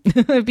 it wouldn't.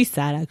 It'd be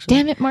sad, actually.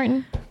 Damn it,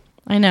 Martin.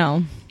 I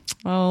know.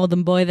 Oh, the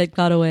boy that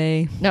got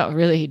away. No,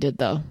 really, he did,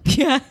 though.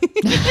 Yeah.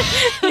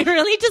 He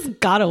really just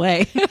got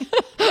away.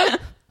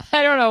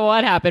 I don't know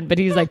what happened, but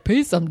he's like,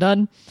 peace, I'm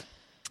done.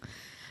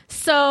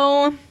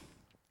 So,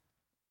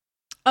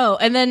 Oh,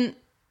 and then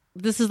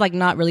this is like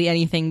not really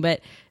anything,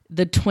 but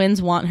the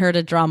twins want her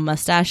to draw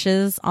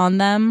mustaches on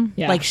them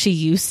like she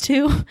used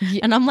to.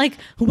 And I'm like,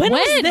 when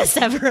was this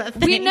ever a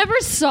thing? We never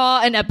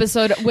saw an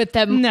episode with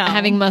them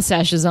having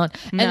mustaches on.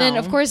 And then,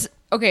 of course,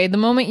 okay, the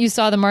moment you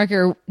saw the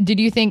marker,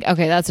 did you think,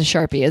 okay, that's a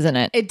Sharpie, isn't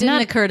it? It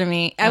didn't occur to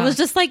me. I was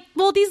just like,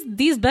 well,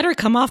 these better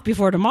come off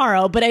before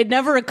tomorrow. But it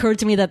never occurred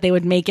to me that they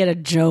would make it a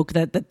joke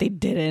that they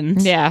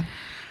didn't. Yeah.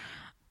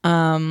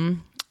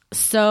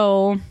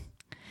 So,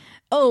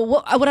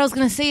 what I was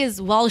going to say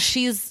is while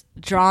she's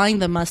drawing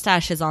the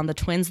mustaches on the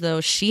twins, though,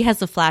 she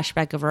has a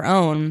flashback of her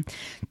own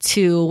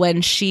to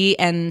when she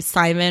and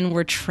Simon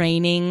were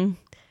training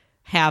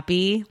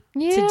Happy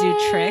to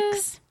do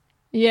tricks.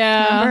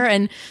 Yeah. Remember?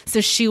 And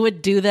so she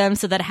would do them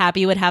so that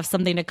Happy would have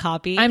something to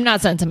copy. I'm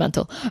not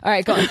sentimental. All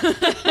right, go on.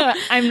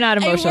 I'm not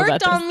emotional about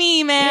this. It worked on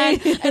me, man.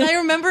 And I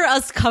remember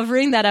us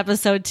covering that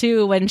episode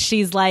too when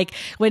she's like,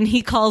 when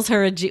he calls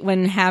her,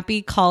 when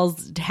Happy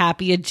calls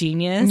Happy a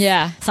genius.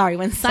 Yeah. Sorry,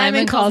 when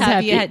Simon calls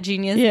Happy a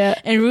genius.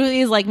 Yeah. And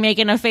Ruthie's like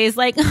making a face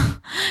like,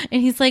 and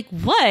he's like,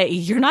 what?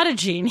 You're not a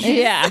genius.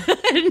 Yeah.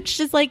 And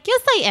she's like,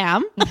 yes, I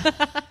am.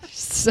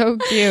 So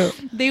cute.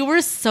 They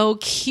were so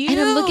cute. And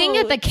I'm looking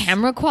at the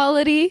camera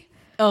quality.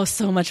 Oh,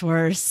 so much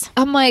worse.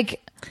 I'm like,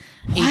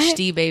 what?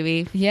 HD,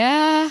 baby.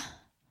 Yeah.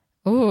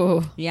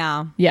 Ooh.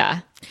 Yeah.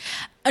 Yeah.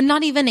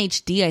 Not even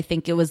HD. I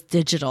think it was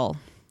digital.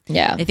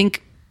 Yeah. I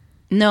think,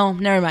 no,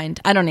 never mind.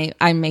 I don't know.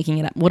 I'm making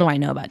it up. What do I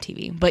know about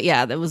TV? But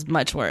yeah, that was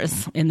much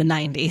worse in the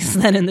 90s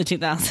than in the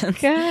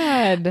 2000s.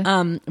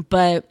 God.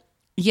 But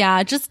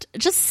yeah, just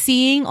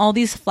seeing all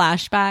these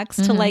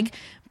flashbacks to like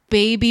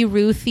baby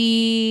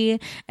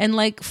Ruthie and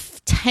like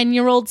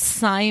 10-year-old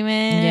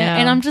Simon. Yeah.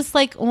 And I'm just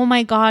like, oh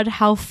my God,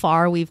 how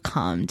far we've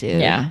come,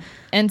 dude. Yeah.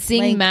 And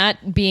seeing Like-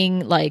 Matt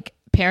being like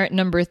parent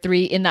number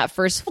 3 in that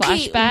first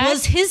flashback.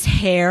 Was his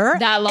hair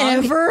that long?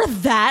 ever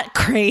that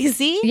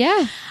crazy?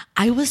 Yeah.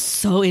 I was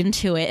so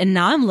into it. And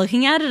now I'm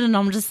looking at it and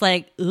I'm just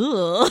like,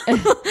 ugh.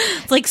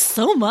 It's like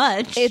so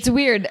much. It's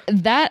weird.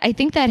 I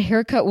think that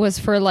haircut was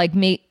for like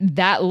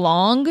that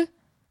long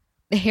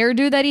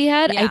hairdo that he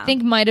had. Yeah. I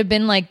think might have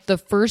been like the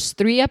first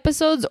 3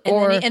 episodes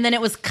and then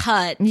it was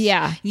cut.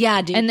 Yeah.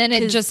 Yeah, dude. And then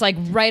it just like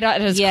right out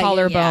his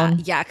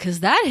collarbone. Yeah, because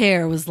that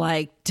hair was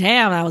like,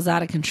 damn, that was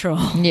out of control.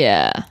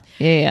 Yeah.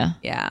 Yeah.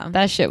 Yeah.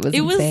 That shit was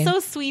It insane. was so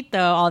sweet,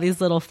 though, all these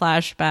little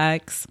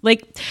flashbacks.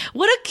 Like,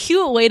 what a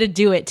cute way to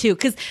do it, too,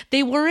 because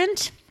they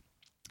weren't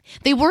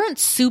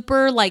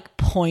super like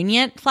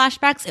poignant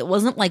flashbacks. It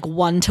wasn't like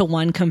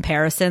one-to-one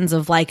comparisons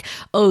of like,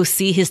 oh,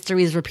 see,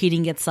 history is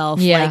repeating itself.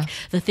 Yeah. Like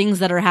the things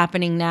that are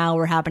happening now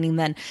were happening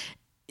then.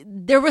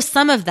 There was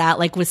some of that,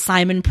 like with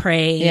Simon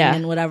praying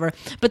and whatever.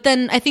 But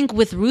then I think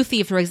with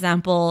Ruthie, for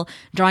example,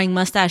 drawing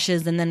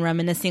mustaches and then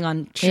reminiscing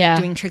on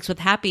doing tricks with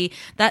Happy,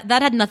 that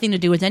had nothing to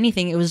do with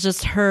anything. It was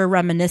just her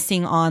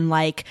reminiscing on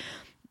like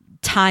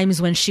times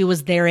when she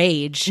was their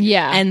age,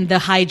 and the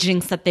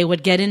hijinks that they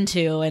would get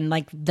into, and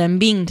like them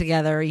being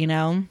together, you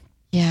know.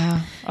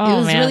 Yeah. It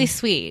was really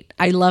sweet.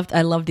 I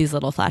loved these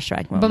little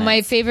flashback moments. But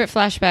my favorite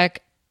flashback,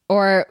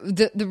 or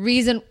the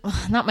reason,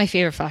 not my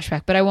favorite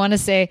flashback, but I want to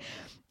say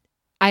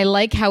I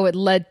like how it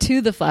led to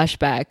the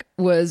flashback,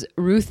 was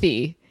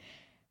Ruthie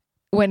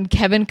when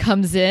Kevin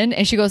comes in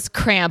and she goes,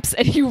 cramps,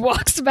 and he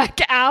walks back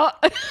out.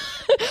 All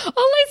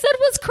I said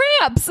was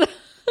cramps.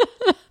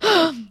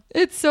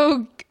 It's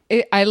so,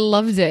 I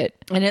loved it.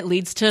 And it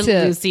leads to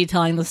Lucy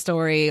telling the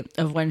story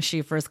of when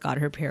she first got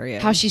her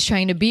period. How she's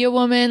trying to be a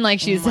woman, like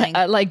she's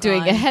like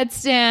doing a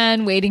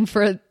headstand, waiting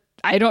for,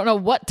 I don't know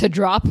what to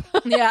drop.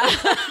 Yeah.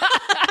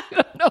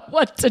 I don't know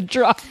what to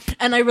drop.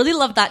 And I really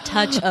love that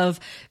touch of,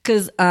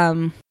 because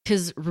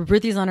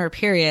Ruthie's on her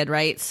period,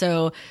 right?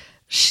 So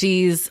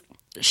she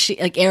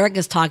like Eric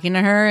is talking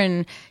to her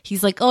and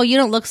he's like, oh, you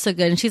don't look so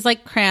good. And she's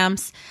like,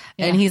 cramps.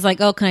 Yeah. And he's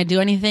like, oh, can I do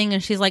anything?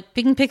 And she's like,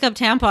 we can pick up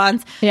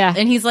tampons. Yeah.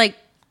 And he's like,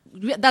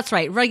 that's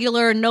right,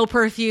 regular, no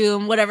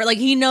perfume, whatever. Like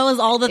he knows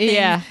all the things.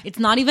 Yeah. It's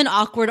not even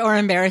awkward or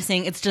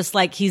embarrassing. It's just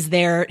like he's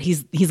there.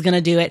 He's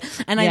gonna do it.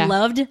 And I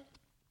loved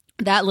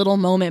that little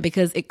moment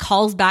because it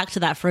calls back to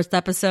that first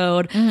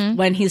episode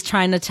when he's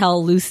trying to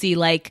tell Lucy,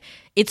 like,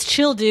 it's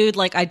chill, dude.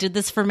 Like, I did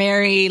this for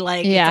Mary.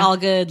 Like, it's all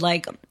good.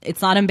 Like,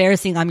 it's not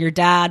embarrassing. I'm your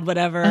dad,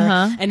 whatever.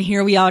 And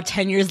here we are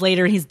 10 years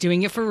later and he's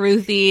doing it for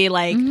Ruthie.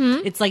 Like,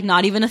 it's like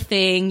not even a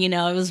thing. You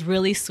know, it was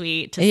really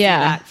sweet to see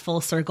that full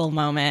circle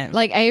moment.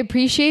 Like, I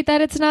appreciate that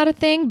it's not a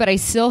thing, but I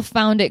still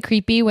found it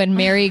creepy when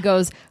Mary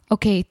goes,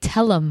 okay,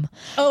 tell him.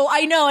 Oh,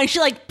 I know. And she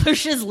like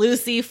pushes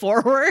Lucy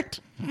forward.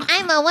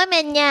 I'm a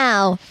woman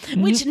now.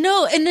 Which,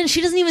 no, and then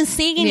she doesn't even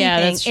say anything.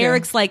 Yeah, that's true.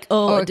 Eric's like,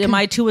 oh, am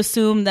I to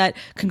assume that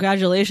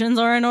congratulations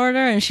are in order?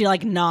 And she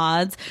like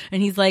nods.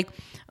 And he's like,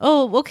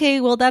 oh,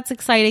 okay, well, that's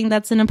exciting.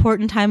 That's an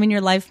important time in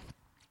your life.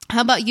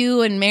 How about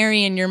you and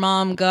Mary and your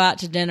mom go out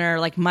to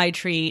dinner, like my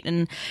treat?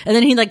 And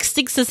then he like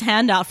sticks his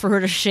hand out for her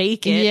to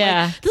shake it.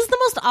 Yeah. Like, this is the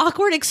most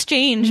awkward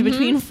exchange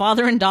between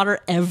father and daughter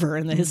ever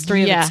in the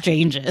history of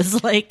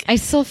exchanges. Like, I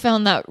still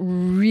found that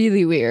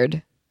really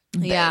weird.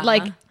 Yeah.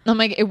 Like, I'm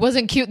like, it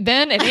wasn't cute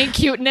then. It ain't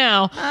cute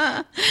now.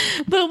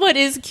 But what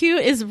is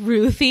cute is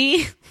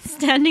Ruthie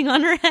standing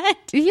on her head.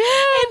 Yeah.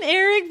 And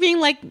Eric being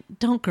like,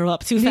 don't grow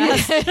up too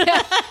fast.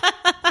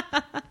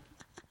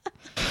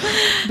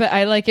 But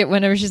I like it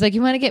whenever she's like,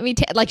 you want to get me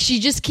like she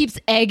just keeps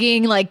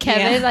egging like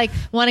Kevin, like,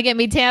 want to get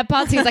me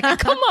tampons. He's like,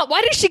 come on,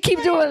 why does she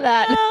keep doing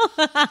that?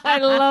 I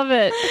love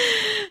it.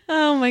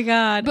 Oh my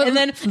God. But and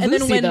then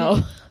when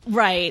though,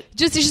 right.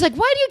 just she's like,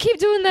 why do you keep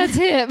doing that to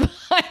him?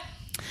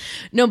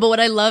 No, but what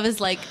I love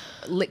is like,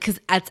 because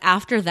it's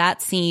after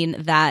that scene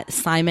that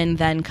Simon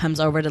then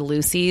comes over to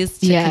Lucy's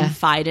to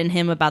confide in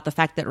him about the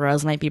fact that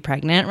Rose might be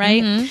pregnant,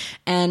 right?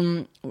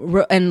 And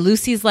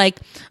Lucy's like,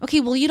 okay,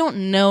 well, you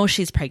don't know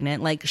she's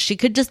pregnant. Like, she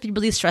could just be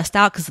really stressed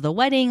out because of the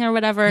wedding or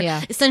whatever.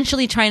 Yeah.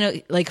 Essentially trying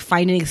to like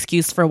find an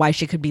excuse for why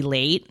she could be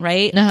late,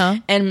 right?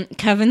 And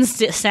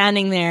Kevin's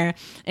standing there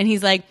and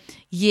he's like,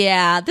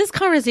 yeah, this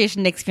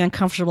conversation makes me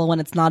uncomfortable when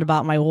it's not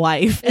about my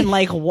wife, and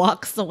like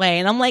walks away.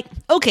 And I'm like,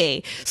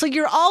 okay, so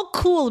you're all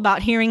cool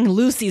about hearing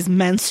Lucy's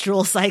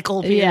menstrual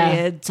cycle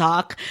period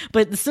talk,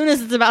 but as soon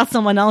as it's about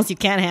someone else, you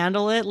can't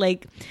handle it.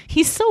 Like,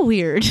 he's so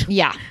weird.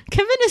 Yeah.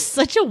 Kevin is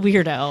such a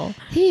weirdo.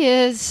 He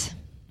is.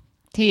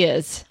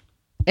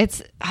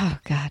 It's, oh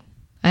God.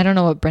 I don't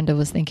know what Brenda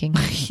was thinking.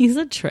 He's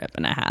a trip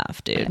and a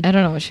half, dude. I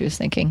don't know what she was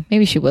thinking.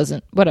 Maybe she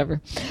wasn't. Whatever.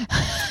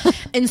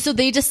 And so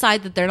they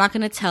decide that they're not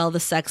going to tell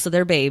the sex of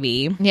their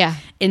baby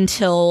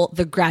until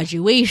the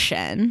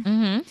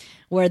graduation,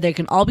 where they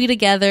can all be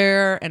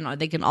together and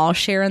they can all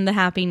share in the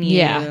happy news.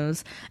 Yeah.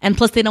 And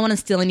plus, they don't want to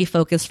steal any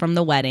focus from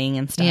the wedding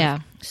and stuff.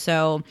 Yeah.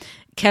 So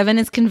Kevin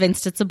is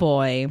convinced it's a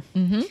boy.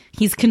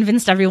 He's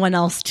convinced everyone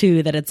else,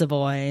 too, that it's a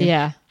boy.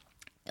 Yeah.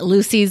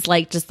 Lucy's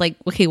like, just like,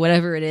 okay,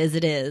 whatever it is,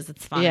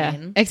 it's fine. Yeah.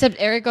 Except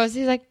Eric goes,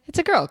 he's like, it's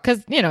a girl.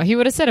 Because, he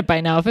would have said it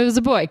by now if it was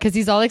a boy, because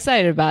he's all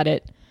excited about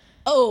it.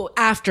 Oh,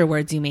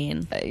 afterwards, you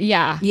mean?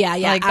 Yeah.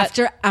 Like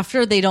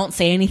after they don't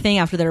say anything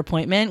after their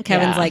appointment,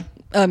 Kevin's like,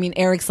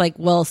 Eric's like,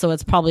 well, so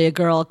it's probably a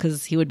girl,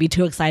 because he would be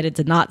too excited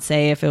to not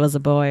say if it was a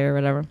boy or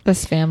whatever.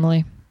 This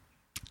family.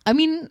 I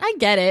mean, I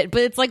get it,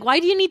 but it's like, why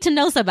do you need to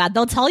know so bad?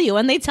 They'll tell you,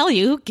 and they tell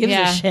you. Who gives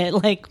a shit?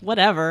 Like,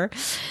 whatever.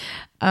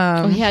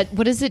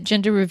 What is it?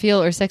 Gender reveal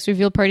or sex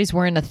reveal parties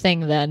weren't a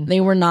thing then. They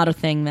were not a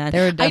thing then. They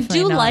were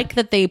definitely not. Like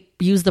that they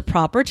use the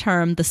proper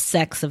term, the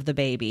sex of the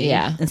baby,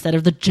 instead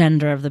of the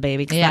gender of the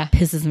baby. Because that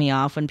pisses me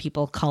off when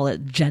people call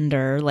it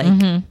gender.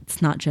 Like,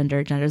 it's not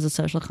gender. Gender is a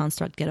social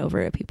construct. Get over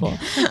it, people.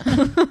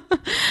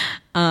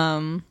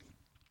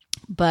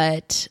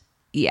 But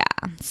yeah,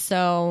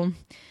 so.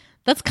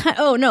 That's kind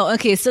of,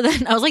 okay. So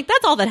then I was like,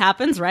 that's all that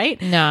happens, right?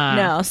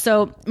 No.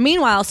 So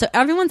meanwhile,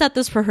 everyone's at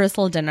this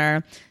rehearsal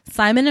dinner.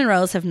 Simon and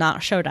Rose have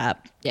not showed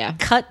up. Yeah.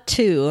 Cut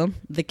to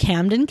the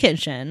Camden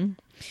kitchen,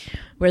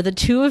 where the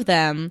two of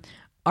them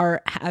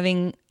are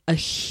having a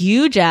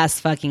huge ass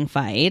fucking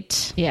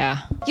fight. Yeah.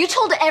 You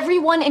told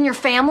everyone in your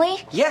family?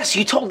 Yes,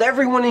 you told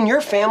everyone in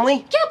your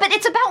family. Yeah, but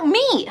it's about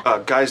me.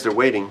 Guys, they're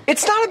waiting.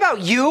 It's not about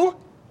you.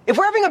 If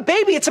we're having a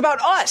baby, it's about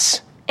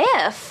us.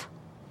 If?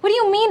 What do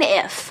you mean,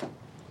 if?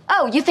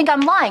 Oh, you think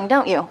I'm lying,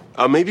 don't you?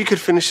 Maybe you could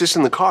finish this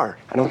in the car.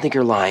 I don't think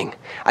you're lying.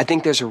 I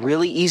think there's a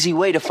really easy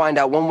way to find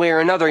out one way or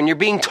another, and you're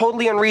being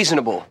totally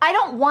unreasonable. I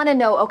don't want to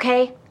know,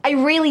 okay? I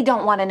really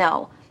don't want to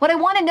know. What I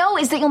want to know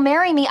is that you'll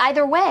marry me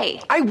either way.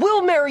 I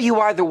will marry you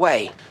either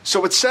way.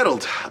 So it's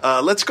settled.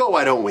 Let's go,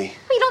 why don't we?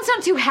 You don't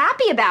sound too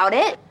happy about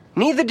it.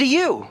 Neither do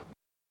you.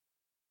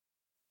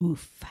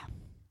 Oof.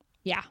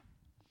 Yeah.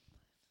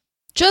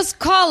 Just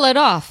call it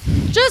off.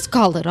 Just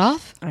call it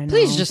off. I know.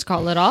 Please just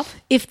call it off.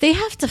 If they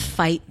have to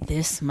fight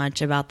this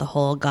much about the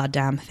whole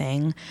goddamn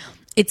thing,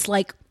 it's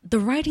like the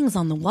writing's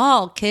on the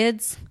wall,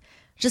 kids.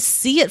 Just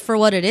see it for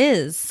what it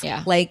is.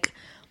 Yeah. Like,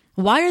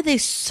 why are they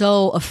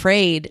so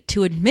afraid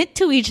to admit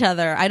to each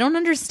other? I don't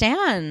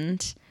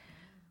understand.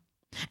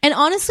 And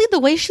honestly, the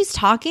way she's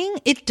talking,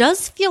 it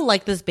does feel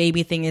like this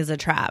baby thing is a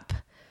trap.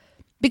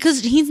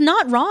 Because he's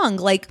not wrong.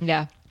 Like,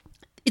 yeah.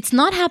 It's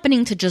not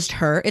happening to just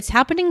her. It's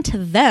happening to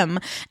them.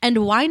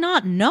 And why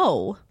not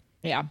know?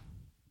 Yeah.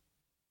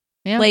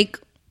 Like,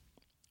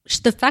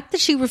 the fact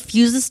that she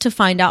refuses to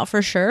find out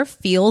for sure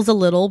feels a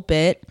little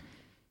bit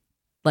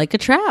like a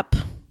trap.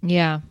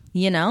 Yeah. I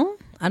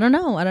don't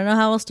know. I don't know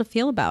how else to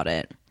feel about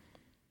it.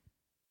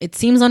 It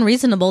seems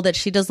unreasonable that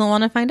she doesn't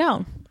want to find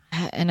out.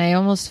 And I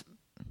almost...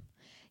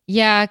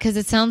 Yeah, because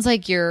it sounds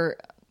like you're...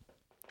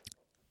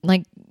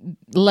 like,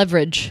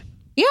 leverage.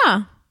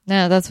 Yeah.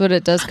 Yeah, that's what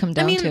it does come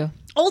down to.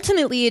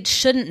 Ultimately, it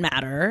shouldn't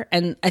matter.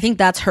 And I think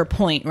that's her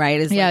point, right?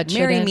 Is like,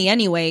 marry me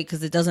anyway,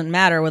 because it doesn't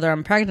matter whether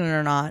I'm pregnant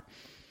or not.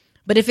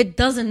 But if it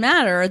doesn't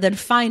matter, then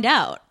find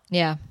out.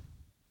 Yeah.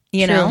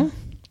 You know?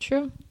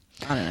 True.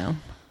 I don't know.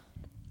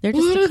 They're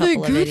just a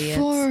couple of idiots.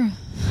 For?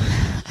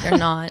 They're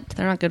not.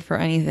 They're not good for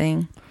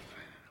anything.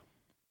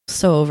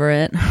 So over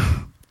it.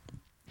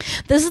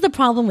 This is the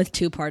problem with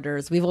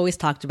two-parters. We've always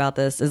talked about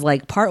this. Is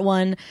like part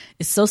one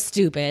is so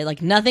stupid.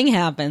 Like nothing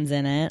happens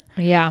in it.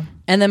 Yeah.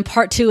 And then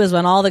part two is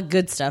when all the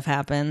good stuff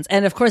happens.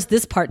 And of course,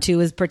 this part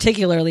two is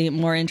particularly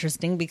more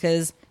interesting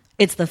because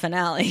it's the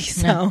finale.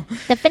 So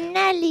the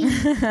finale.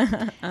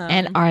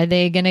 And are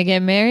they gonna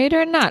get married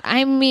or not?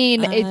 I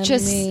mean,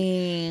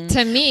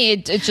 to me,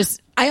 it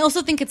just. I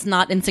also think it's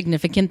not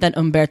insignificant that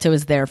Umberto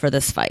is there for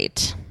this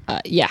fight.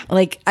 Yeah.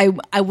 Like,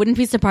 I wouldn't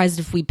be surprised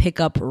if we pick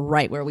up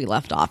right where we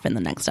left off in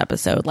the next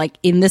episode. Like,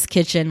 in this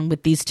kitchen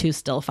with these two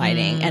still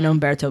fighting and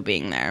Umberto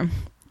being there.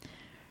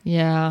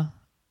 Yeah.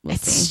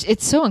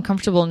 It's so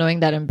uncomfortable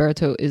knowing that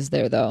Umberto is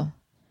there, though.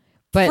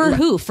 But for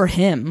who? For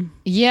him.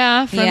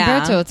 Yeah, for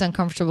Umberto, it's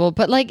uncomfortable.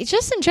 But, like,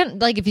 just in general,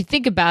 like, if you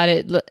think about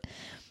it,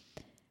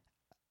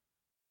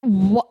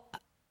 what?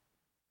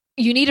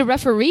 You need a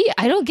referee?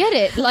 I don't get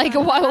it. Like,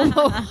 why?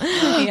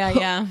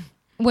 Yeah.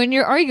 When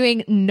you're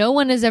arguing, no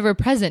one is ever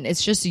present.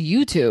 It's just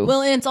you two.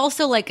 Well, and it's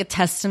also like a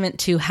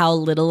testament to how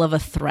little of a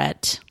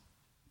threat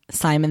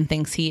Simon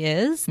thinks he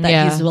is,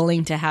 that he's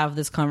willing to have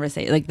this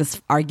conversation, like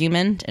this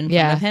argument in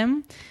front of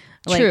him.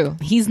 Like, true.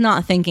 He's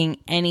not thinking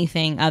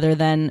anything other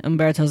than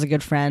Umberto's a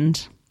good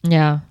friend.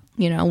 Yeah.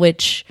 You know,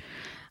 which,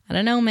 I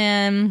don't know,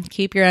 man.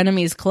 Keep your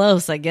enemies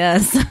close, I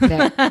guess.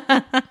 Yeah.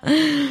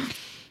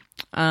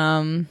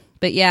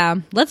 But yeah,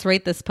 let's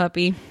rate this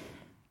puppy.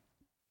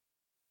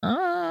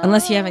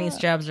 Unless you have any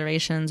stray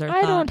observations or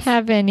thoughts. I don't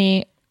have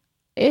any.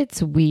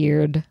 It's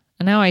weird.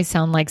 Now I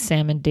sound like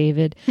Sam and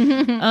David.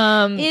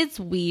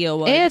 It's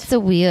weird. It's a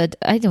weird.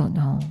 I don't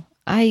know.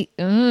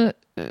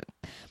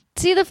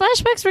 See, the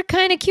flashbacks were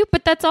kind of cute,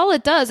 but that's all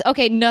it does.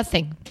 Okay,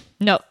 nothing.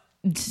 No.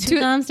 2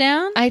 thumbs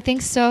down? I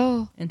think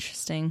so.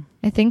 Interesting.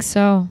 I think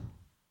so.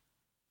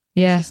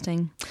 Yeah.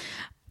 Interesting.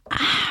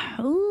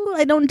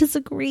 I don't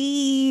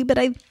disagree, but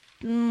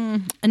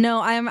no,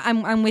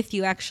 I'm with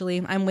you.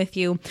 Actually, I'm with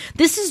you.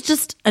 This is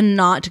just a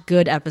not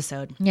good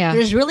episode. Yeah,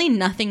 there's really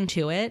nothing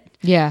to it.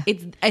 Yeah,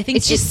 I think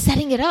it's just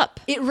setting it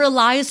up. It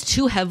relies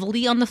too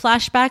heavily on the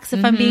flashbacks.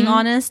 If I'm being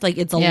honest, like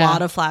it's a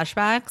lot of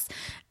flashbacks,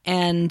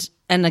 and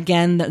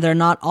again, they're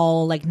not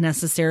all like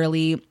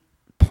necessarily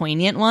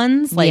poignant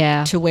ones,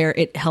 like to where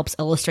it helps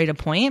illustrate a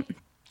point.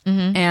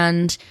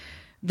 And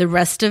the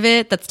rest of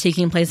it that's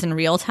taking place in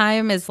real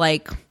time is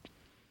like.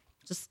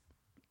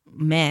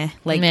 Meh.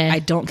 I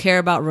don't care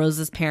about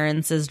Rose's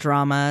parents'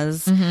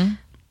 dramas.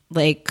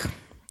 Like,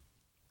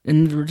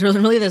 and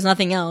really there's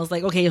nothing else.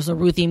 Like, okay, so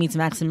Ruthie meets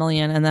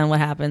Maximilian and then what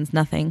happens?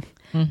 Nothing.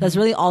 That's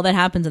really all that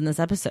happens in this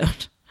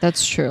episode.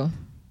 That's true.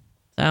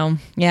 So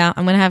yeah,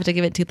 I'm gonna have to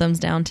give it 2 thumbs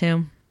down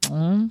too.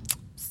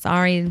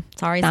 Sorry,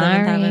 Seventh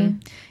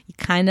Heaven. You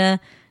kind of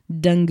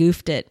done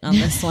goofed it on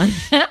this one.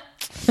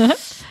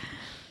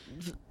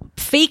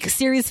 Fake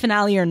series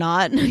finale or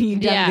not, you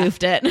done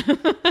goofed it.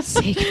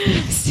 Fake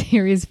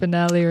series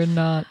finale or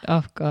not.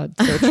 Oh God,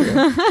 so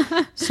true.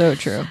 So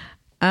true.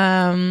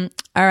 All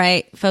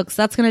right, folks,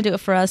 that's going to do it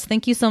for us.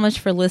 Thank you so much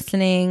for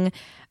listening.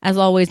 As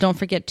always, don't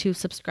forget to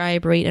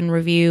subscribe, rate, and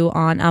review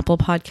on Apple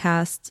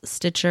Podcasts,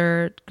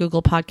 Stitcher,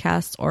 Google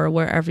Podcasts, or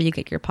wherever you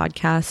get your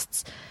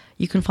podcasts.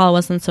 You can follow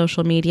us on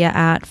social media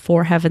at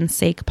For Heaven's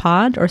Sake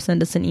Pod, or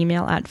send us an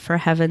email at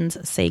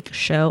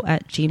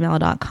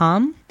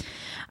forheavensakeshow@gmail.com.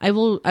 I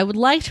would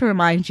like to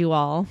remind you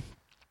all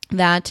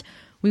that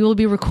we will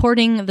be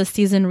recording the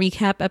season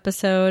recap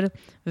episode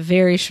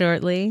very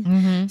shortly.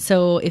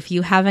 So if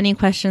you have any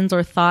questions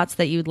or thoughts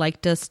that you'd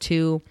like us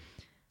to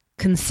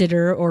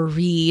consider or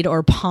read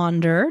or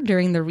ponder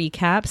during the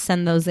recap,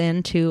 send those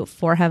in to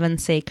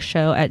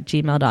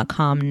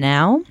forheavensakeshow@gmail.com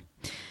now.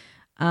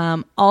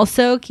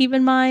 Also keep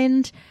in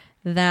mind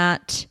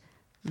that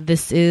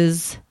this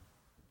is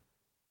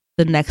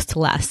the next to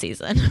last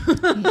season.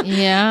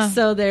 Yeah.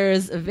 So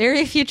there's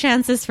very few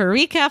chances for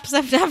recaps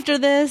after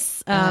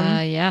this.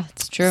 Yeah,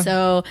 it's true.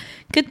 So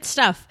good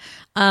stuff.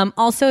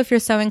 Also, if you're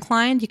so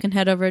inclined, you can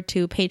head over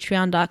to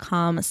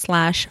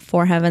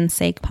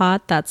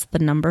patreon.com/forheavensakepod. That's the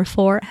number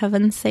 4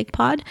 Heaven's Sake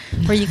Pod,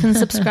 where you can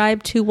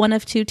subscribe to one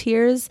of 2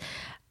 tiers.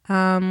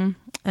 And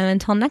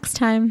until next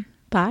time,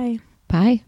 bye. Bye.